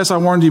warn you as I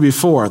warned you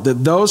before,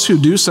 that those who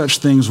do such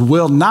things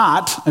will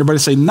not, everybody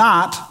say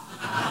not,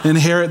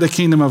 inherit the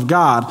kingdom of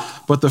God.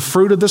 But the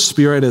fruit of the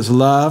Spirit is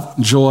love,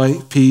 joy,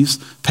 peace,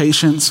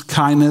 patience,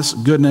 kindness,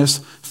 goodness,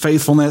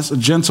 faithfulness,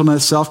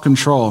 gentleness,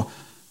 self-control.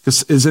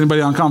 Is anybody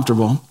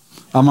uncomfortable?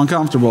 I'm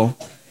uncomfortable.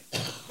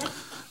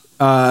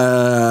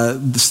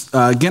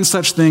 Against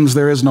such things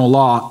there is no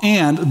law.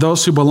 And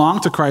those who belong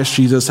to Christ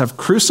Jesus have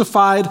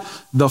crucified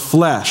the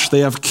flesh. They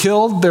have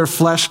killed their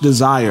flesh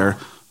desire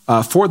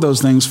for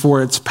those things,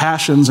 for its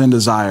passions and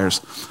desires.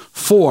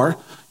 For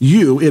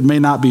you, it may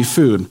not be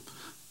food.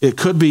 It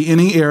could be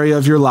any area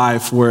of your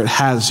life where it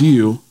has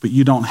you, but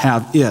you don't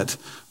have it.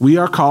 We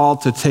are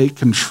called to take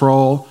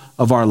control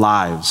of our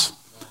lives.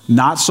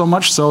 Not so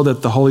much so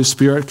that the Holy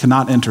Spirit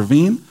cannot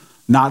intervene,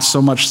 not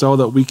so much so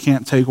that we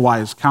can't take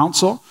wise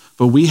counsel,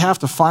 but we have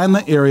to find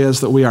the areas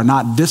that we are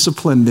not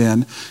disciplined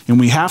in, and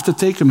we have to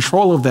take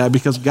control of that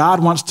because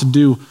God wants to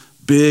do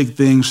big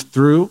things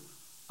through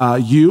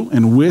you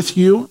and with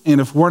you. And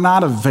if we're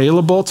not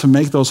available to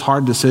make those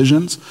hard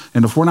decisions,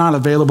 and if we're not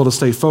available to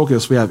stay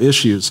focused, we have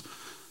issues.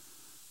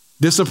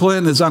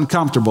 Discipline is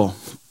uncomfortable.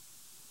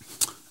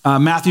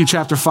 Matthew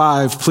chapter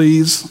 5,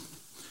 please.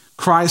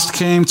 Christ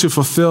came to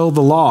fulfill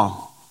the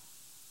law.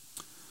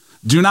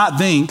 Do not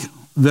think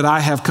that I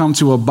have come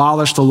to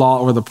abolish the law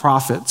or the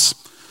prophets.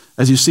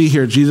 As you see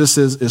here, Jesus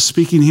is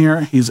speaking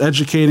here. He's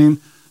educating.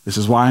 This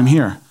is why I'm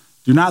here.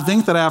 Do not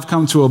think that I have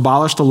come to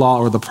abolish the law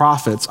or the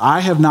prophets.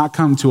 I have not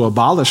come to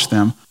abolish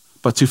them,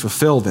 but to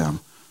fulfill them.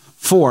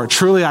 For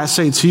truly I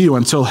say to you,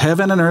 until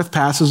heaven and earth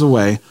passes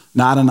away,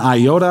 not an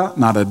iota,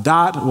 not a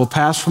dot will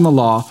pass from the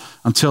law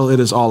until it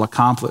is all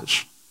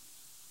accomplished.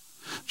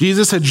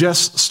 Jesus had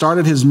just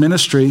started his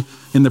ministry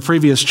in the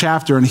previous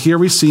chapter, and here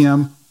we see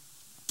him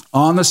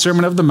on the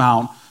Sermon of the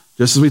Mount,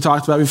 just as we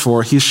talked about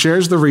before. He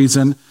shares the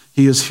reason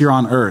he is here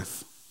on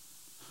earth.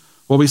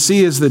 What we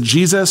see is that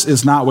Jesus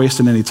is not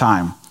wasting any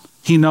time.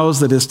 He knows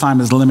that his time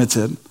is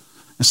limited,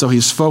 and so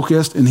he's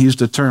focused and he's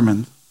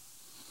determined.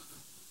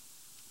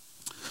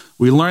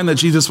 We learned that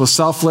Jesus was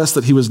selfless,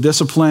 that he was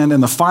disciplined,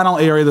 and the final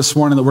area this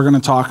morning that we're going to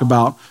talk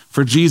about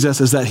for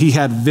Jesus is that he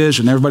had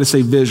vision. Everybody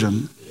say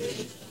vision.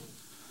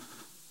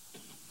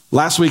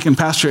 Last week in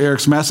Pastor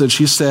Eric's message,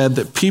 he said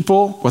that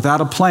people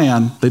without a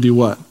plan, they do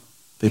what?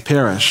 They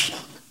perish.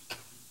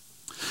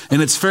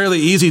 And it's fairly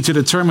easy to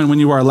determine when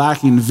you are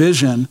lacking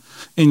vision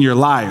in your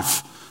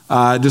life.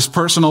 Just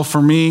personal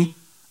for me,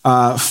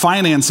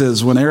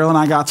 finances. When Ariel and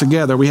I got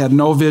together, we had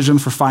no vision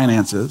for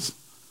finances.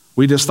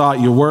 We just thought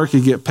you work,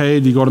 you get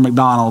paid, you go to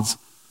McDonald's,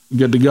 you're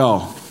good to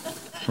go,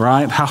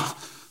 right?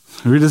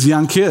 We're just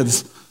young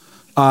kids.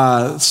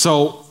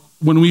 So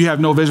when we have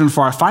no vision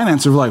for our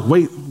finances, we're like,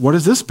 wait, what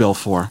is this bill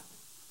for?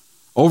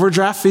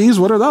 Overdraft fees,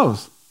 what are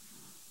those?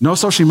 No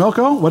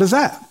Xochimilco, what is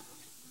that?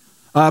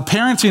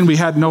 Parenting, we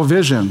had no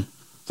vision.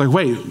 It's like,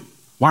 wait,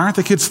 why aren't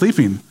the kids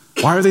sleeping?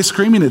 Why are they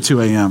screaming at 2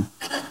 a.m.?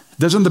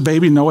 Doesn't the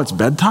baby know it's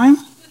bedtime?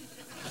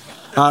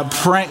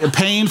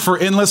 Paying for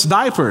endless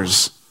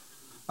diapers.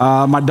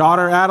 My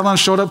daughter, Adeline,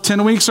 showed up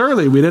 10 weeks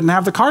early. We didn't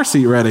have the car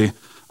seat ready.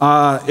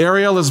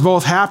 Ariel is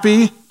both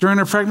happy during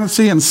her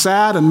pregnancy and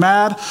sad and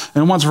mad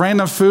and wants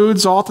random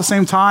foods all at the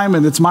same time,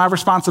 and it's my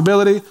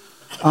responsibility.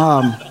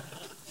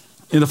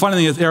 And the funny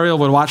thing is, Ariel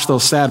would watch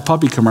those sad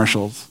puppy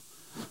commercials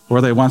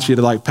where they want you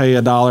to pay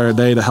 $1 a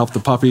day to help the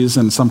puppies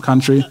in some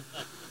country.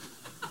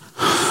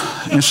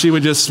 And she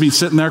would just be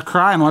sitting there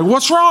crying, like,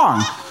 what's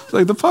wrong?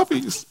 Like, the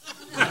puppies.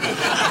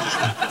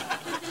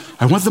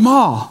 I want them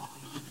all.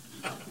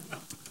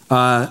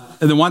 And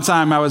then one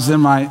time I was in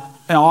my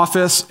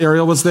office,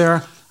 Ariel was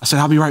there. I said,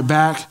 I'll be right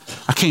back.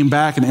 I came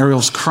back and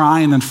Ariel's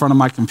crying in front of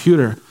my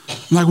computer.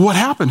 I'm like, what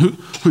happened? Who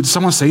did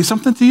someone say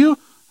something to you?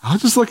 I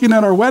was just looking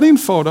at our wedding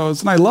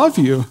photos and I love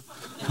you.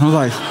 And I was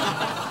like,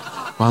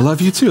 well, I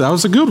love you too. That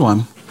was a good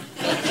one.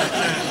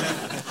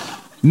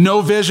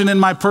 No vision in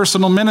my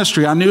personal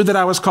ministry. I knew that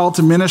I was called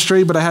to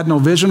ministry, but I had no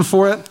vision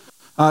for it.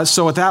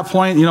 So at that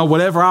point,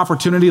 whatever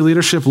opportunity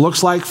leadership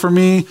looks like for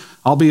me,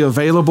 I'll be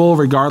available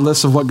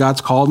regardless of what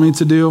God's called me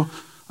to do.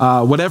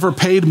 Whatever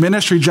paid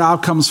ministry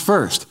job comes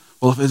first.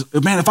 Well,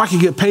 if I could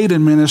get paid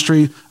in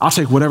ministry, I'll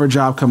take whatever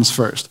job comes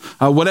first.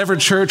 Whatever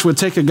church would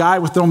take a guy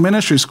with no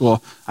ministry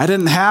school. I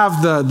didn't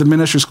have the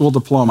ministry school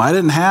diploma. I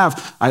did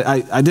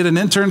an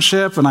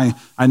internship and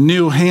I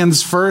knew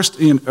hands first,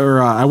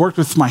 I worked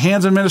with my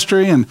hands in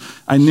ministry and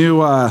I knew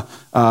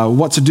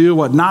what to do,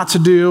 what not to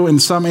do in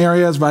some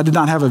areas, but I did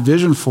not have a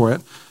vision for it.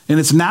 And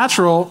it's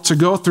natural to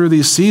go through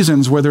these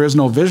seasons where there is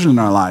no vision in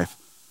our life.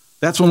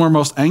 That's when we're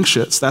most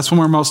anxious. That's when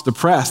we're most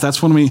depressed.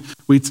 That's when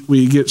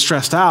we get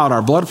stressed out.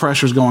 Our blood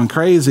pressure's going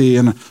crazy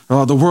and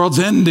the world's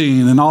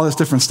ending and all this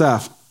different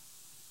stuff.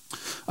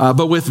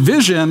 But with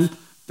vision,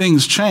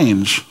 things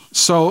change.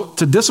 So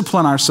to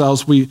discipline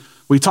ourselves, we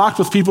talked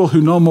with people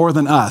who know more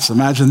than us.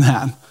 Imagine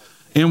that.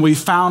 And we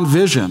found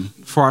vision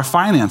for our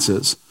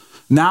finances.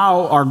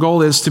 Now our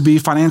goal is to be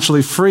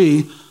financially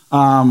free,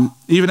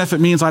 even if it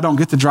means I don't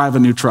get to drive a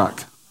new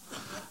truck.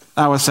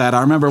 That was sad.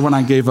 I remember when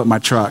I gave up my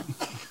truck.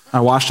 I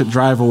watched it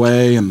drive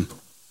away, and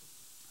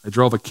I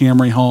drove a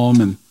Camry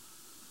home, and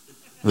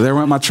there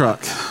went my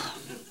truck.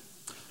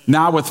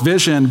 Now with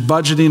vision,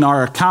 budgeting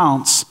our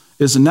accounts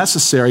is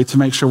necessary to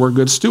make sure we're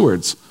good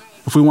stewards.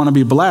 If we want to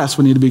be blessed,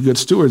 we need to be good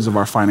stewards of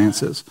our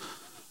finances.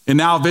 And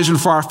now vision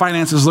for our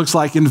finances looks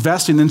like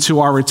investing into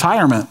our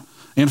retirement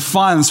and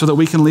funds so that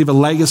we can leave a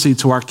legacy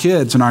to our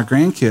kids and our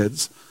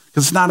grandkids,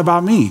 because it's not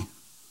about me.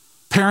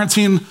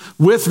 Parenting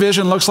with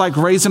vision looks like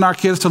raising our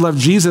kids to love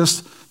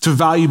Jesus, to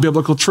value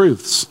biblical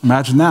truths.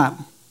 Imagine that.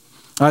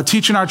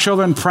 Teaching our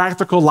children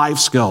practical life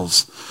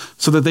skills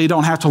so that they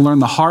don't have to learn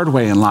the hard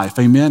way in life.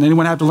 Amen?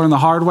 Anyone have to learn the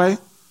hard way?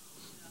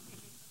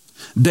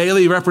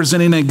 Daily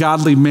representing a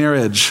godly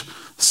marriage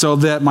so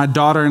that my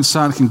daughter and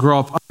son can grow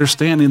up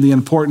understanding the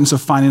importance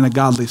of finding a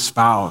godly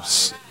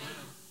spouse.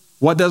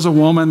 What does a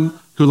woman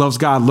who loves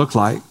God look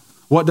like?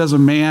 What does a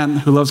man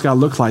who loves God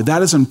look like?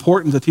 That is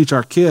important to teach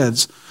our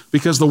kids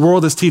because the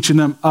world is teaching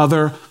them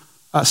other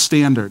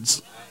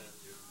standards.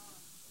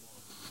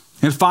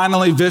 And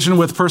finally, vision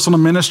with personal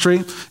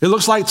ministry. It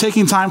looks like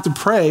taking time to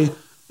pray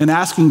and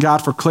asking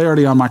God for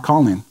clarity on my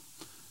calling.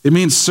 It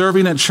means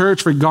serving at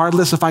church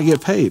regardless if I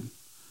get paid.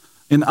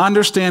 And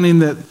understanding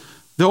that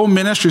though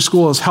ministry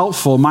school is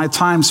helpful, my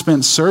time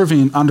spent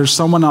serving under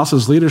someone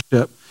else's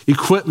leadership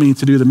equipped me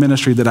to do the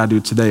ministry that I do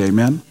today.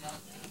 Amen?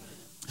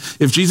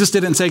 If Jesus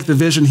didn't take the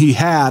vision he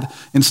had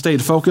and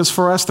stayed focused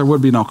for us, there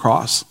would be no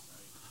cross.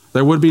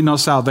 There would be no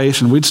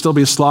salvation. We'd still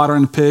be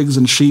slaughtering pigs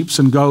and sheep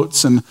and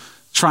goats and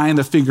trying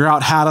to figure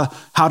out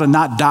how to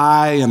not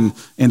die and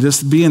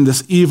just be in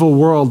this evil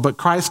world. But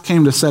Christ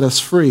came to set us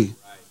free.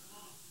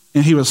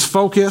 And he was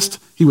focused,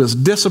 he was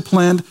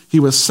disciplined,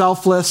 he was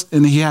selfless,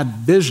 and he had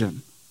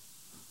vision.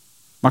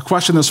 My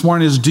question this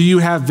morning is, do you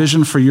have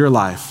vision for your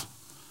life?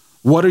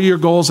 What are your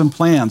goals and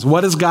plans?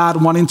 What is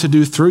God wanting to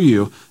do through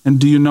you? And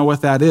do you know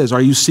what that is?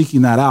 Are you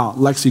seeking that out?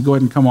 Lexi, go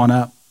ahead and come on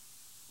up.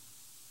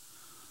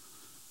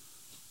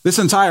 This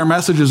entire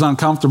message is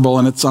uncomfortable,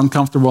 and it's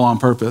uncomfortable on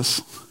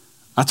purpose.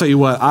 I'll tell you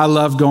what, I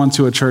love going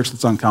to a church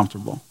that's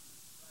uncomfortable.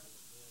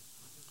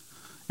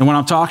 And when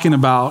I'm talking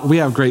about, we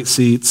have great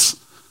seats.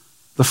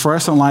 The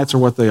fluorescent lights are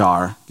what they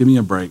are. Give me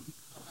a break.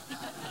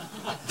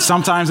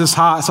 Sometimes it's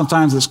hot,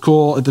 sometimes it's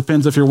cool. It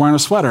depends if you're wearing a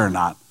sweater or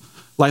not.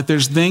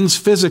 There's things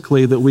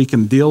physically that we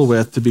can deal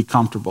with to be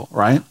comfortable,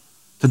 right?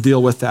 To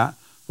deal with that.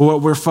 But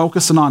what we're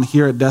focusing on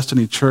here at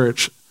Destiny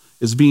Church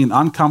is being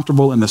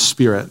uncomfortable in the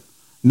spirit.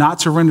 Not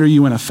to render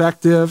you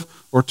ineffective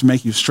or to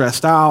make you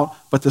stressed out,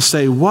 but to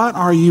say, what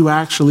are you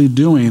actually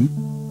doing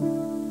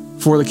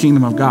for the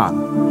kingdom of God?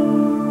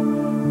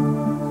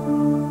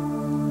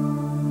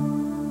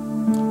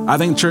 I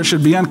think church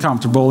should be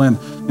uncomfortable, and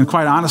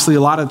quite honestly,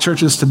 a lot of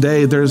churches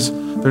today, there's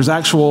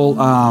actual,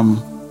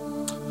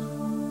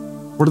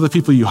 what are the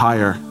people you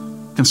hire?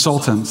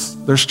 Consultants.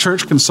 There's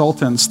church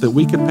consultants that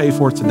we could pay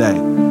for today.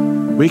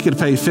 We could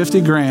pay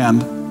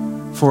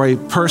 $50,000 for a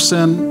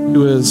person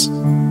who is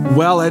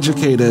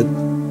well-educated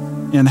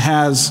and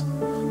has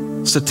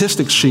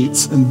statistics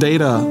sheets and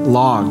data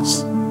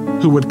logs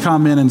who would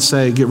come in and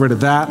say, get rid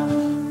of that.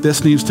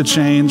 This needs to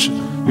change.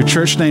 Your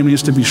church name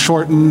needs to be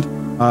shortened.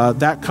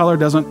 That color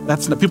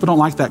people don't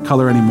like that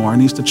color anymore. It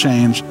needs to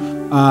change.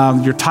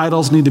 Your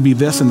titles need to be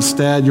this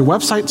instead. Your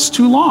website's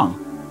too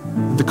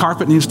long. The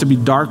carpet needs to be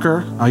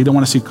darker. You don't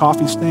want to see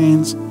coffee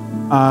stains.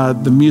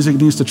 The music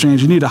needs to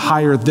change. You need to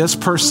hire this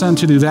person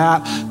to do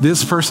that,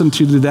 this person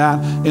to do that.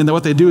 And then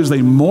what they do is they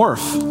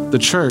morph the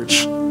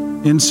church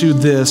into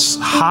this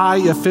high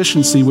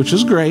efficiency, which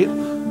is great,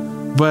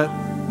 but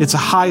it's a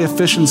high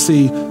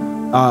efficiency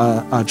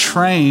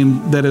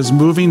train that is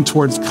moving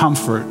towards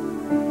comfort.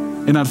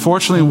 And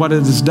unfortunately, what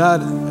it has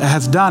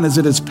done is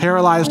it has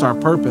paralyzed our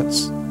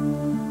purpose.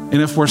 And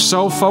if we're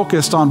so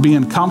focused on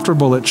being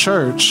comfortable at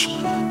church,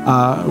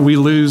 we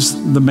lose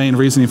the main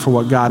reasoning for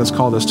what God has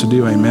called us to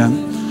do.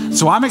 Amen.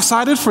 So I'm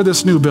excited for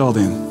this new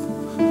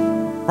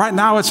building. Right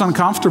now, it's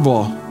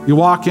uncomfortable. You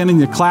walk in and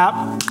you clap.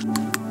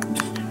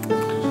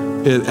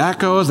 It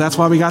echoes. That's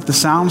why we got the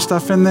sound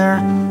stuff in there.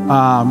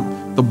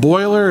 The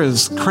boiler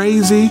is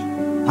crazy.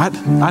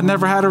 I'd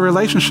never had a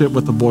relationship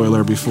with the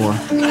boiler before.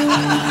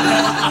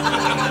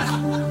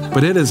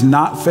 But it is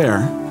not fair.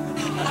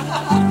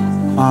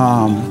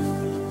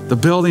 The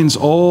building's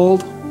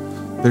old.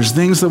 There's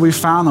things that we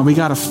found that we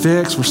got to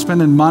fix. We're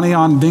spending money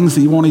on things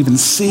that you won't even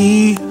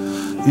see.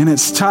 And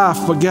it's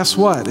tough, but guess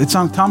what? It's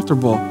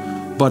uncomfortable,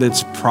 but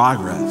it's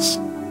progress.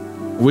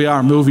 We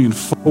are moving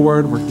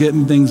forward. We're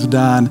getting things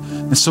done.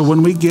 And so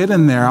when we get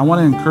in there, I want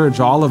to encourage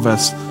all of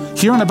us.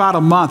 Here in about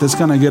a month, it's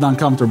going to get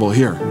uncomfortable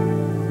here.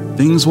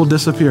 Things will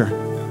disappear.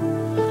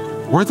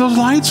 Where'd those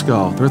lights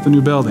go? They're at the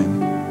new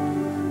building.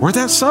 Where'd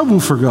that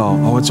subwoofer go?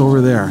 Oh, it's over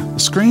there. The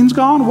screen's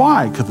gone?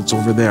 Why? Because it's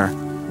over there.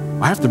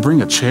 I have to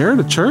bring a chair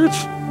to church?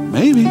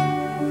 Maybe.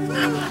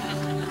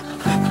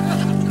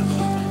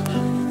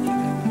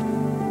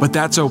 But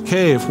that's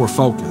okay if we're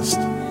focused.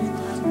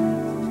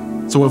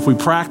 So if we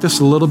practice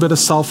a little bit of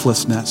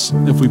selflessness,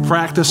 if we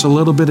practice a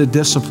little bit of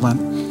discipline,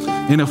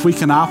 and if we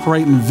can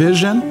operate in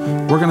vision,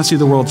 we're going to see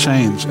the world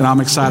change. And I'm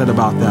excited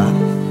about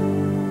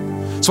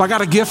that. So I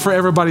got a gift for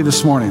everybody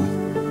this morning.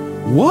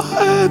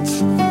 What?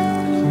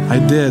 I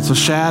did. So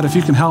Shad, if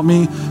you can help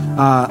me,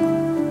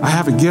 I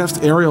have a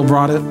gift. Ariel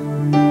brought it.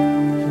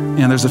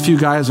 And there's a few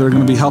guys that are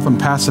going to be helping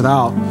pass it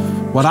out.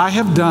 What I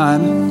have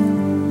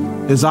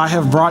done is I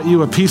have brought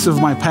you a piece of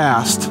my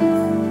past,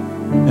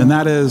 and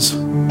that is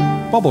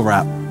bubble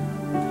wrap.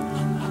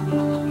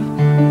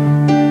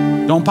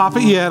 Don't pop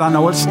it yet. I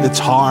know it's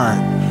hard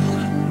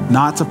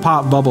not to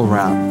pop bubble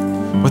wrap,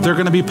 but they're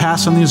going to be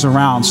passing these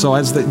around. So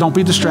don't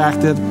be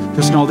distracted.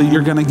 Just know that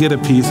you're going to get a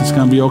piece. It's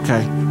going to be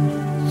okay.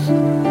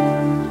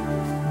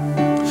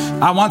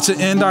 I want to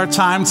end our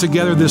time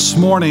together this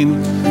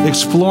morning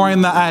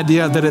exploring the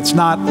idea that it's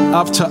not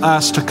up to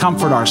us to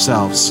comfort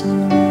ourselves.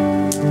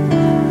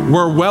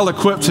 We're well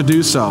equipped to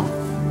do so.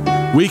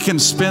 We can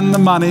spend the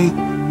money.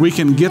 We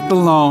can get the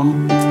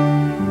loan.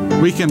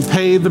 We can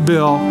pay the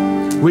bill.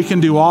 We can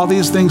do all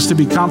these things to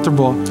be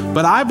comfortable.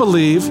 But I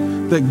believe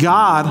that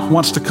God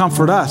wants to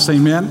comfort us.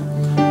 Amen.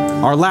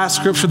 Our last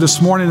scripture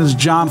this morning is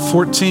John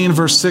 14,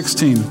 verse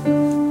 16.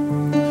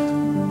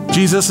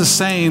 Jesus is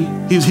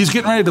saying, he's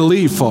getting ready to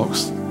leave,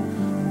 folks.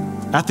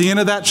 At the end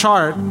of that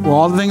chart, where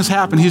all the things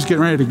happen, he's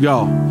getting ready to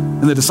go.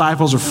 And the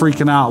disciples are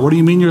freaking out. What do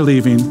you mean you're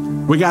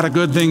leaving? We got a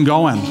good thing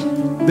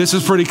going. This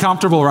is pretty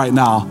comfortable right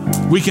now.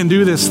 We can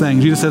do this thing.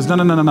 Jesus says,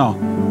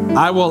 no.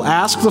 I will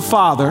ask the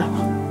Father,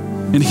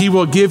 and he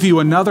will give you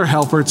another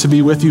helper to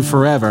be with you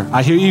forever.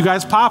 I hear you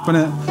guys popping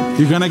it.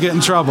 You're going to get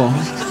in trouble.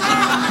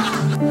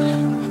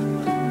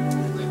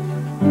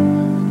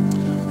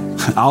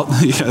 I'll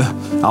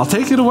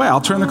take it away.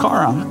 I'll turn the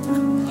car on.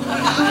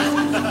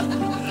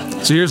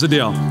 So here's the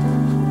deal.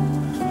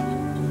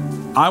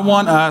 I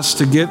want us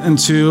to get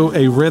into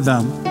a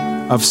rhythm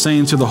of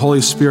saying to the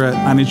Holy Spirit,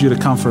 I need you to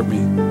comfort me.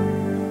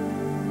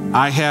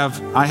 I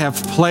have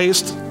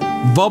placed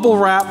bubble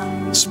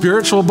wrap,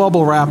 spiritual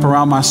bubble wrap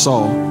around my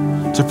soul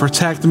to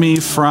protect me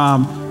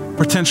from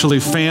potentially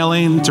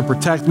failing, to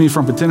protect me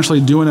from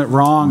potentially doing it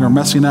wrong or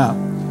messing up.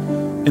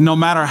 And no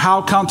matter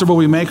how comfortable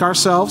we make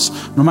ourselves,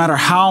 no matter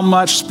how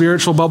much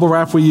spiritual bubble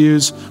wrap we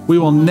use, we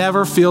will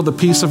never feel the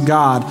peace of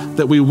God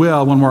that we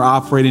will when we're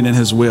operating in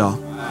his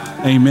will.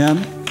 Amen.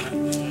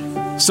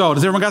 So,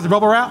 does everyone got the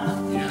bubble wrap?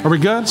 Are we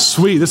good?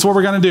 Sweet. This is what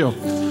we're going to do.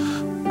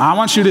 I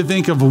want you to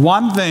think of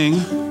one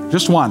thing,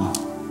 just one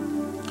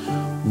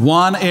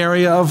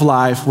area of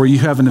life where you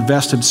have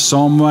invested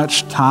so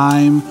much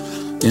time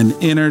and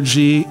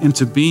energy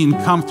into being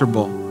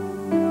comfortable.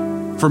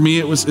 For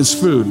me, it's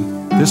food.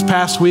 This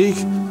past week,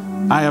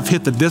 I have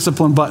hit the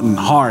discipline button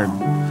hard.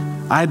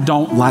 I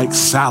don't like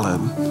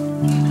salad,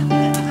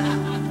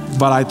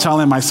 but I'm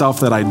telling myself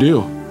that I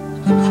do.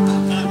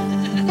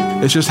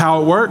 It's just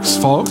how it works,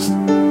 folks.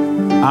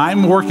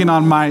 I'm working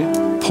on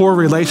my poor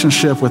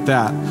relationship with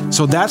that.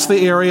 So that's the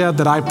area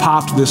that I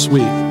popped this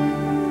week.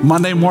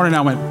 Monday morning,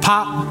 I went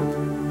pop,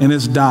 and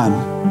it's done.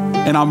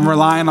 And I'm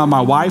relying on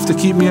my wife to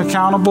keep me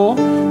accountable.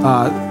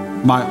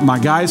 my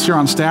guys here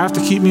on staff to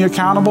keep me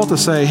accountable, to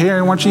say, hey,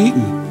 Aaron, what you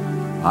eating?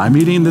 I'm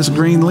eating this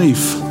green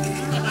leaf.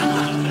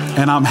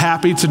 And I'm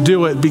happy to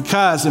do it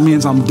because it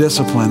means I'm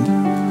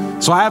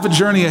disciplined. So I have a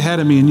journey ahead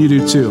of me, and you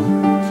do too.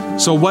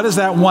 So what is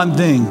that one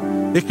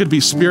thing? It could be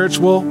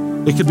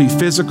spiritual, it could be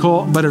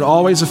physical, but it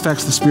always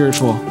affects the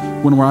spiritual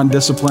when we're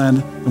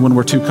undisciplined and when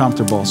we're too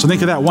comfortable. So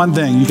think of that one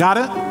thing. You got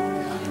it?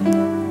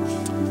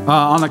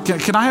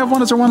 Can I have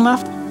one? Is there one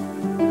left?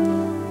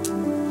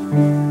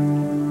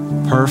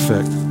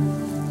 Perfect.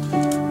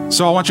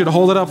 So I want you to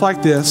hold it up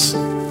like this.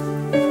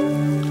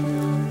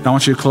 And I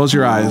want you to close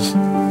your eyes.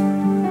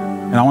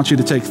 And I want you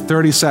to take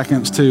 30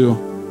 seconds to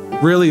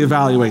really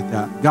evaluate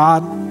that.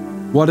 God,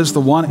 what is the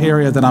one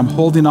area that I'm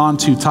holding on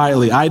to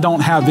tightly? I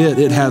don't have it,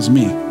 it has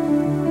me.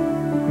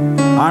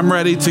 I'm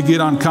ready to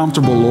get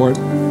uncomfortable, Lord.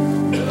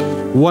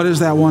 What is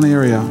that one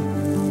area?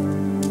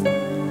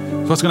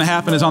 So what's going to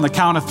happen is on the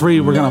count of 3,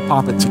 we're going to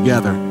pop it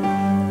together.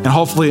 And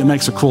hopefully it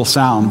makes a cool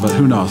sound, but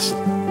who knows?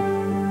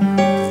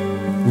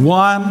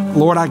 1,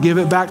 Lord, I give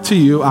it back to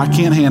you. I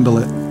can't handle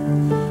it.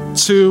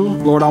 2,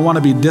 Lord, I want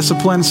to be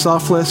disciplined,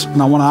 selfless,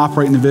 and I want to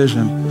operate in the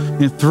vision.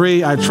 And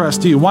 3, I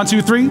trust you. 1,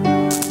 2, 3.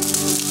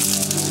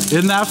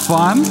 Isn't that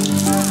fun?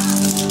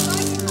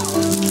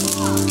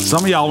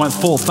 Some of y'all went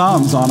full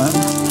thumbs on it.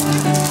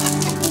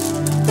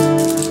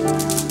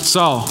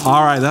 So,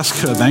 all right, that's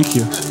good. Thank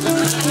you.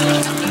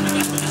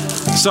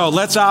 So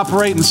let's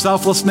operate in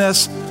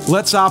selflessness.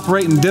 Let's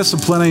operate in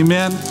discipline.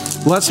 Amen.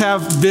 Let's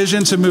have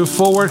vision to move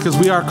forward because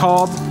we are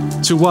called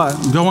to what?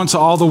 Go into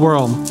all the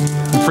world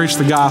and preach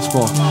the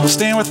gospel.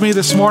 Stand with me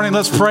this morning.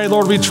 Let's pray.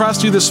 Lord, we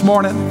trust you this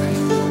morning.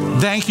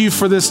 Thank you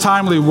for this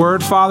timely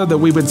word, Father, that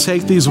we would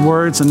take these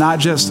words and not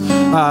just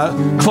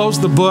close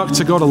the book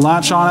to go to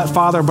lunch on it,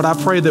 Father, but I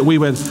pray that we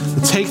would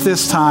take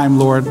this time,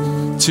 Lord,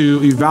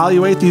 to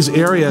evaluate these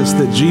areas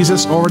that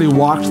Jesus already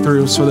walked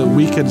through so that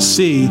we could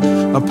see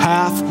a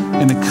path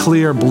and a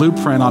clear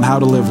blueprint on how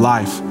to live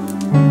life.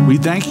 We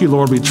thank you,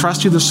 Lord. We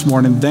trust you this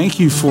morning. Thank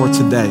you for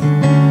today.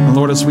 And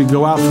Lord, as we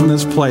go out from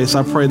this place,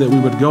 I pray that we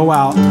would go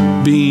out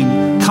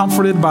being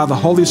comforted by the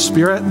Holy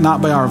Spirit,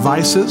 not by our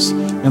vices.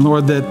 And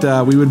Lord,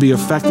 that we would be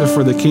effective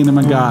for the kingdom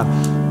of God.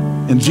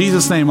 In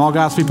Jesus' name, all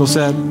God's people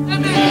said,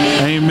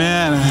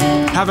 amen.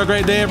 Have a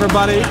great day,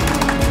 everybody.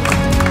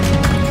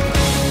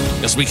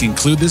 As we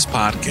conclude this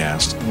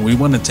podcast, we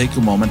want to take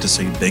a moment to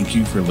say thank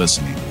you for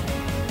listening.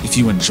 If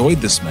you enjoyed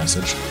this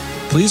message,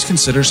 please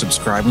consider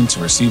subscribing to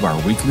receive our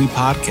weekly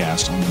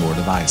podcast on your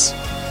device.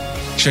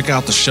 Check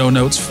out the show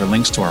notes for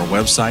links to our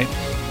website,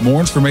 more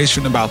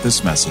information about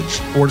this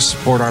message, or to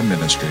support our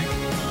ministry.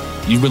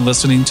 You've been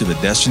listening to the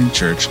Destiny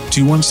Church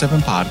 217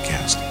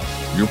 podcast,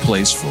 your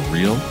place for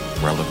real,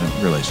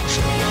 relevant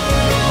relationship.